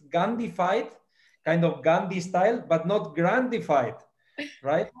that is Gandhified, kind of Gandhi style, but not grandified,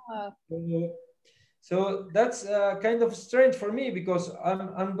 right? So that's kind of strange for me, because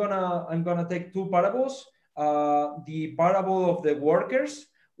I'm gonna take two parables. The parable of the workers,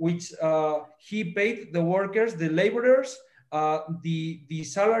 which he paid the workers, the laborers, the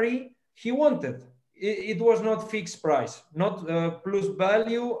salary he wanted. It was not fixed price, not plus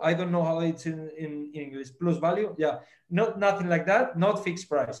value. I don't know how it's in English. Plus value, yeah, nothing like that. Not fixed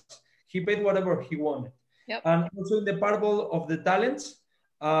price. He paid whatever he wanted. Yep. And also in the parable of the talents.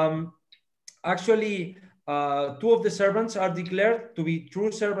 Actually, two of the servants are declared to be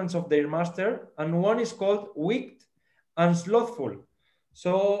true servants of their master, and one is called wicked and slothful.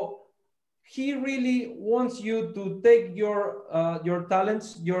 So he really wants you to take your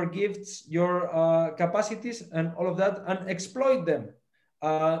talents, your gifts, your capacities, and all of that, and exploit them.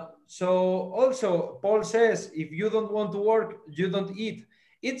 So also, Paul says, if you don't want to work, you don't eat.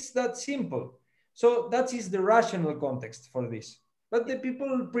 It's that simple. So that is the rational context for this. But the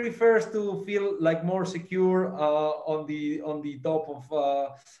people prefers to feel like more secure on the top of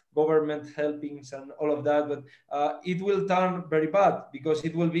government helpings and all of that. But it will turn very bad, because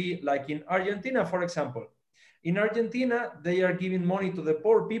it will be like in Argentina, for example. In Argentina, they are giving money to the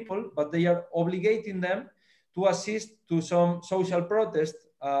poor people, but they are obligating them to assist to some social protest,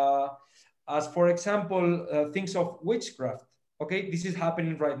 as for example, things of witchcraft. Okay, this is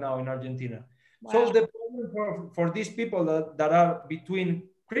happening right now in Argentina. Wow. So the problem for these people that are between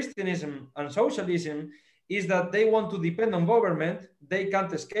Christianism and socialism is that they want to depend on government. They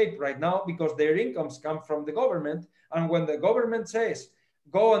can't escape right now because their incomes come from the government. And when the government says,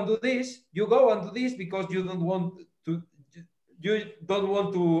 go and do this, you go and do this because you don't want to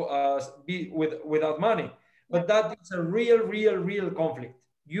be without money. But that is a real conflict.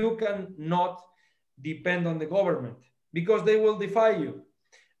 You cannot depend on the government because they will defy you.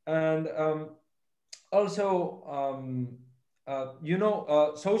 And also,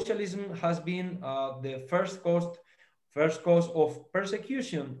 socialism has been the first cause of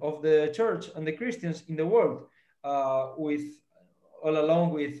persecution of the church and the Christians in the world,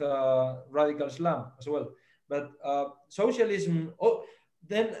 along with radical Islam as well. But socialism,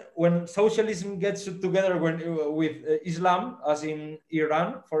 then when socialism gets together with Islam, as in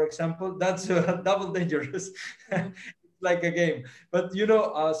Iran, for example, that's double dangerous. Like a game. But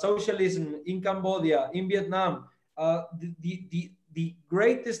socialism in Cambodia, in Vietnam, the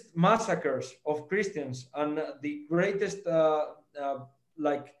greatest massacres of Christians and the greatest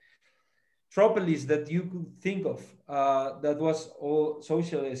like tropolis that you could think of, that was all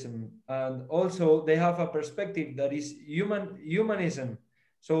socialism. And also they have a perspective that is humanism.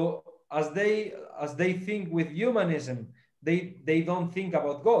 So as they think with humanism, they don't think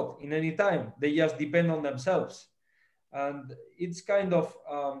about God in any time. They just depend on themselves. And it's kind of,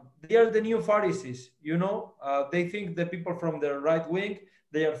 they are the new Pharisees, they think the people from the right wing,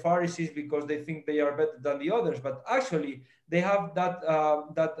 they are Pharisees because they think they are better than the others. But actually, they have that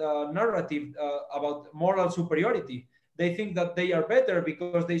narrative about moral superiority. They think that they are better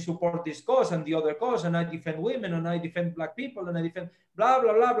because they support this cause and the other cause, and I defend women, and I defend Black people, and I defend blah,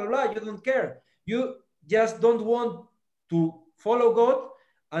 blah, blah, blah, blah. You don't care. You just don't want to follow God,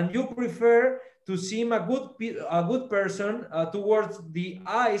 and you prefer to seem a good person towards the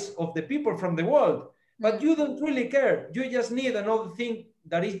eyes of the people from the world. But you don't really care. You just need another thing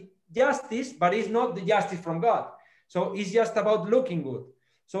that is justice, but it's not the justice from God. So it's just about looking good.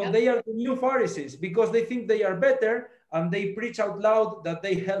 So they are the new Pharisees because they think they are better, and they preach out loud that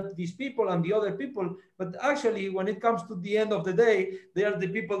they help these people and the other people. But actually, when it comes to the end of the day, they are the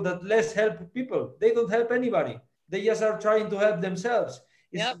people that less help people. They don't help anybody. They just are trying to help themselves.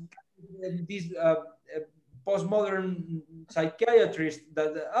 It's these postmodern psychiatrists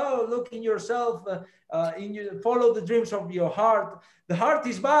that, oh, look in yourself, follow the dreams of your heart. The heart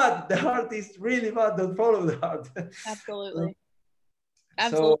is bad. The heart is really bad. Don't follow the heart. Absolutely. So,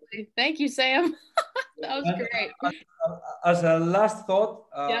 absolutely. Thank you, Sam. That was great. As a last thought,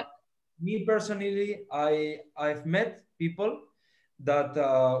 me personally, I've met people that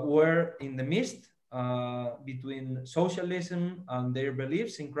were in the midst between socialism and their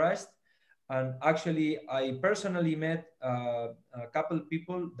beliefs in Christ. And actually, I personally met a couple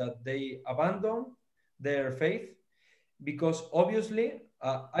people that they abandoned their faith because obviously,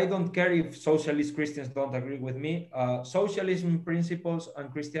 I don't care if socialist Christians don't agree with me. Socialism principles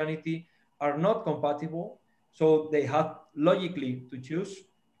and Christianity are not compatible. So they had logically to choose,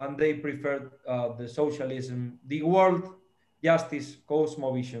 and they preferred the socialism, the world justice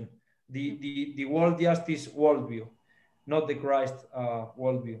cosmovision, the world justice worldview, not the Christ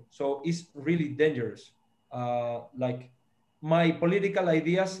worldview. So it's really dangerous. Like my political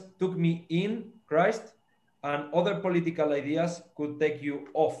ideas took me in Christ, and other political ideas could take you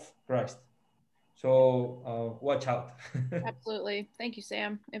off Christ. So watch out. Absolutely. Thank you,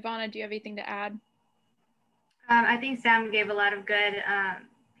 Sam. Ivana, do you have anything to add? I think Sam gave a lot of good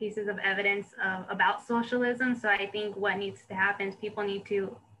pieces of evidence about socialism. So I think what needs to happen is people need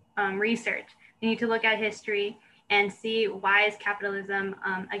to research. They need to look at history and see why is capitalism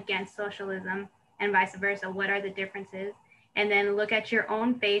against socialism and vice versa. What are the differences? And then look at your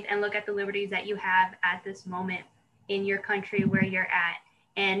own faith and look at the liberties that you have at this moment in your country where you're at.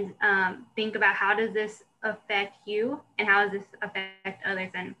 And think about how does this affect you and how does this affect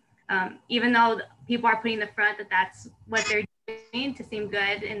others? And even though people are putting the front that that's what they're doing to seem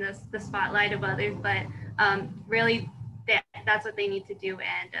good in the spotlight of others, but really that's what they need to do.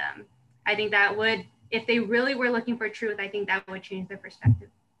 And I think that would, if they really were looking for truth, I think that would change their perspective.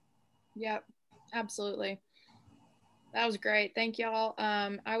 Yep, absolutely. That was great. Thank y'all.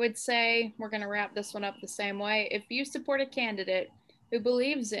 I would say we're going to wrap this one up the same way. If you support a candidate who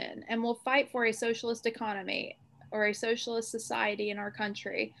believes in and will fight for a socialist economy or a socialist society in our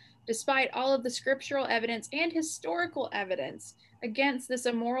country, despite all of the scriptural evidence and historical evidence against this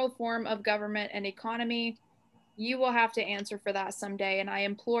immoral form of government and economy, you will have to answer for that someday. And I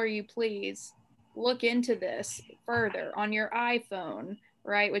implore you, please look into this further on your iPhone,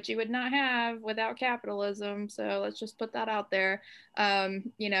 right? Which you would not have without capitalism. So let's just put that out there.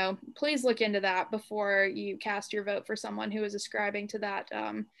 You know, please look into that before you cast your vote for someone who is ascribing to that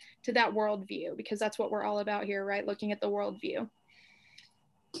worldview, because that's what we're all about here, right? Looking at the worldview.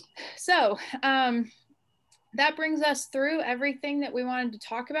 So that brings us through everything that we wanted to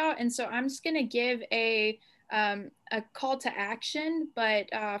talk about. And so I'm just going to give a call to action, but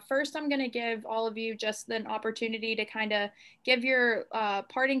first I'm going to give all of you just an opportunity to kind of give your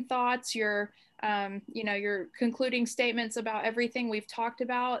parting thoughts, your you know, your concluding statements about everything we've talked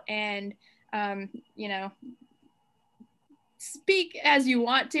about, and you know, speak as you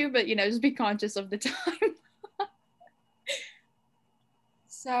want to, but you know, just be conscious of the time.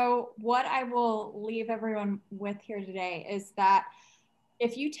 So what I will leave everyone with here today is that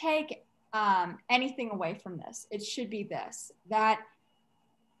if you take anything away from this, it should be this, that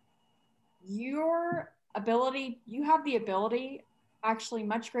you have the ability, actually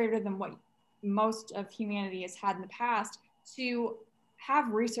much greater than what most of humanity has had in the past, to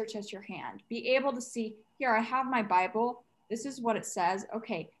have research at your hand, be able to see, here, I have my Bible, this is what it says.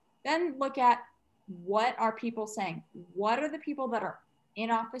 Okay, then look at what are people saying? What are the people that are in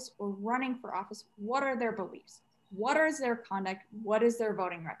office or running for office? What are their beliefs? What is their conduct? What is their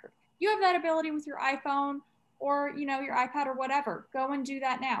voting record? You have that ability with your iPhone or, you know, your iPad or whatever. Go and do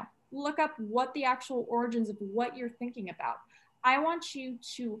that now. Look up what the actual origins of what you're thinking about. I want you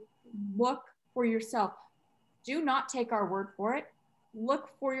to look for yourself. Do not take our word for it. Look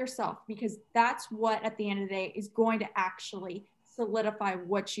for yourself, because that's what at the end of the day is going to actually solidify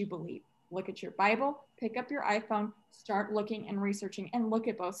what you believe. Look at your Bible, pick up your iPhone, start looking and researching, and look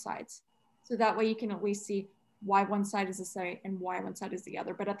at both sides. So that way you can at least see why one side is the same and why one side is the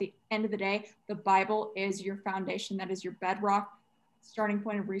other. But at the end of the day, the Bible is your foundation. That is your bedrock starting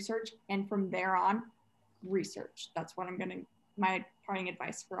point of research. And from there on, research. That's what my parting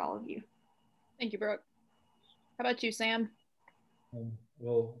advice for all of you. Thank you, Brooke. How about you, Sam?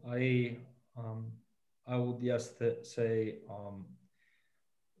 Well, I would just say,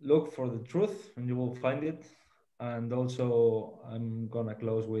 look for the truth and you will find it. And also I'm gonna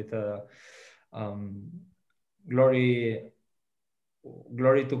close with glory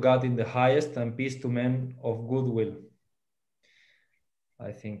to God in the highest, and peace to men of good will.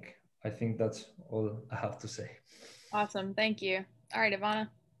 I think that's all I have to say. Awesome. Thank you. All right, Ivana.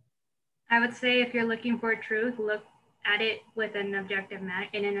 I would say if you're looking for truth, look at it with an objective manner,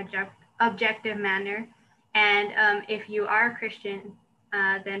 in an objective manner. And if you are a Christian,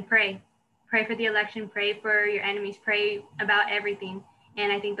 then pray. Pray for the election, pray for your enemies, pray about everything.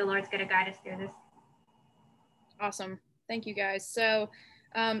 And I think the Lord's going to guide us through this. Awesome. Thank you, guys. So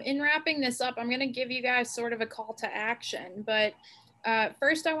in wrapping this up, I'm going to give you guys sort of a call to action. But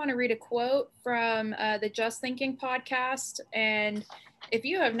first, I want to read a quote from the Just Thinking podcast. And if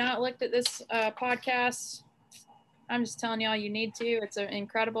you have not looked at this podcast, I'm just telling y'all you need to. It's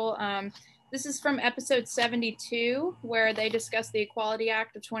incredible. This is from episode 72, where they discuss the Equality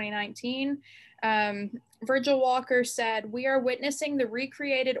Act of 2019. Virgil Walker said, "We are witnessing the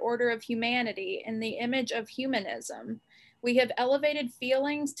recreated order of humanity in the image of humanism. We have elevated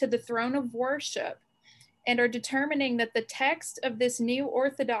feelings to the throne of worship and are determining that the text of this new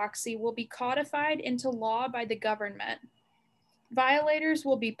orthodoxy will be codified into law by the government. Violators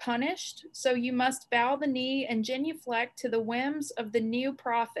will be punished, so you must bow the knee and genuflect to the whims of the new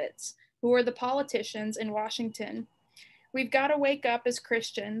prophets, who are the politicians in Washington. We've got to wake up as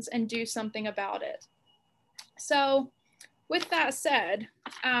Christians and do something about it." So with that said,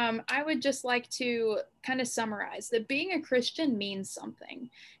 I would just like to kind of summarize that being a Christian means something,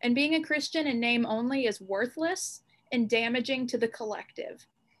 and being a Christian in name only is worthless and damaging to the collective.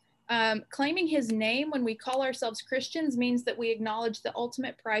 Claiming his name when we call ourselves Christians means that we acknowledge the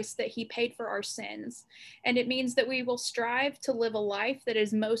ultimate price that he paid for our sins. And it means that we will strive to live a life that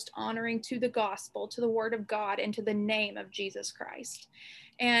is most honoring to the gospel, to the word of God, and to the name of Jesus Christ.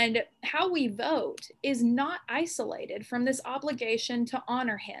 And how we vote is not isolated from this obligation to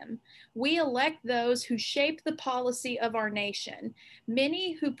honor him. We elect those who shape the policy of our nation.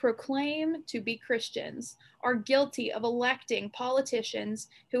 Many who proclaim to be Christians are guilty of electing politicians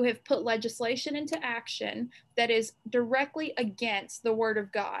who have put legislation into action that is directly against the word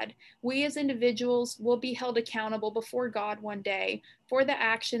of God. We as individuals will be held accountable before God one day for the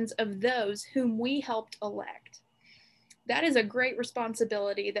actions of those whom we helped elect. That is a great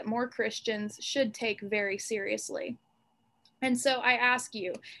responsibility that more Christians should take very seriously. And so I ask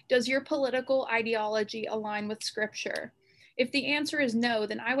you, does your political ideology align with Scripture? If the answer is no,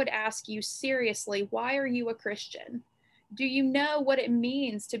 then I would ask you seriously, why are you a Christian? Do you know what it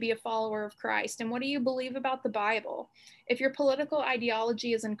means to be a follower of Christ? And what do you believe about the Bible? If your political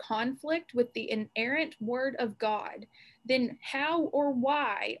ideology is in conflict with the inerrant word of God, then how or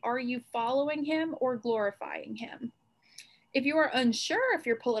why are you following him or glorifying him? If you are unsure if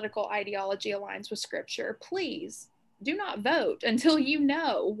your political ideology aligns with Scripture, please do not vote until you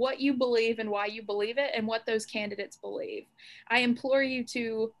know what you believe and why you believe it and what those candidates believe. I implore you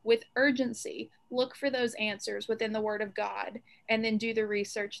to, with urgency, look for those answers within the Word of God and then do the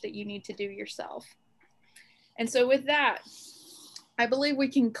research that you need to do yourself. And so with that, I believe we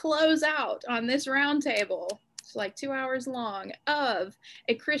can close out on this roundtable. It's like 2 hours long, of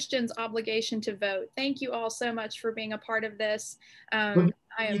a Christian's obligation to vote. Thank you all so much for being a part of this. Could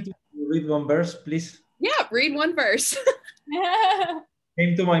you read one verse, please? Yeah, read one verse.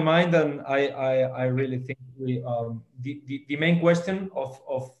 Came to my mind, and I really think the main question of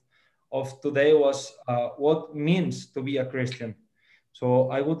today was what means to be a Christian. So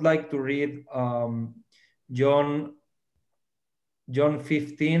I would like to read John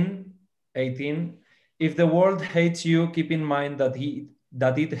 15:18. If the world hates you, keep in mind that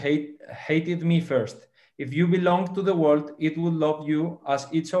it hated me first. If you belong to the world, it will love you as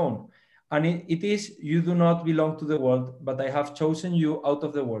its own. And it is, you do not belong to the world, but I have chosen you out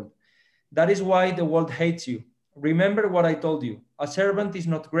of the world. That is why the world hates you. Remember what I told you. A servant is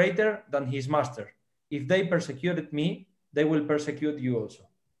not greater than his master. If they persecuted me, they will persecute you also.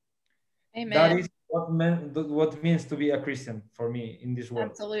 Amen. That is what means to be a Christian for me in this world.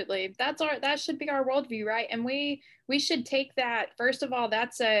 Absolutely. That should be our worldview, right? And we should take that, first of all,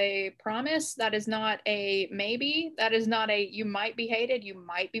 that's a promise. That is not a maybe. That is not a you might be hated, you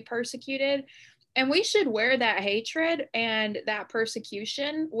might be persecuted. And we should wear that hatred and that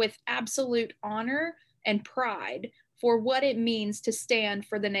persecution with absolute honor and pride for what it means to stand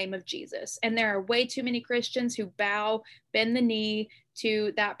for the name of Jesus. And there are way too many Christians who bow, bend the knee,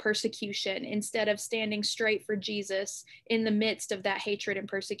 to that persecution instead of standing straight for Jesus in the midst of that hatred and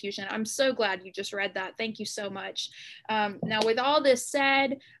persecution. I'm so glad you just read that. Thank you so much. Now, with all this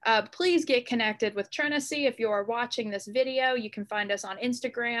said, please get connected with Trinicy. If you are watching this video, you can find us on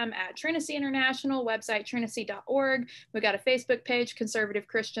Instagram at Trinicy International, website trinicy.org. We've got a Facebook page, Conservative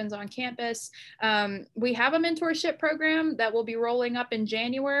Christians on Campus. We have a mentorship program that will be rolling up in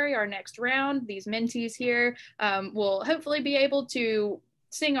January, our next round. These mentees here will hopefully be able to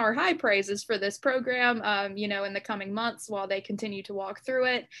sing our high praises for this program, you know, in the coming months while they continue to walk through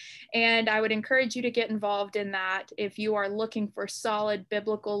it. And I would encourage you to get involved in that if you are looking for solid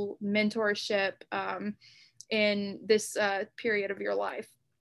biblical mentorship in this period of your life.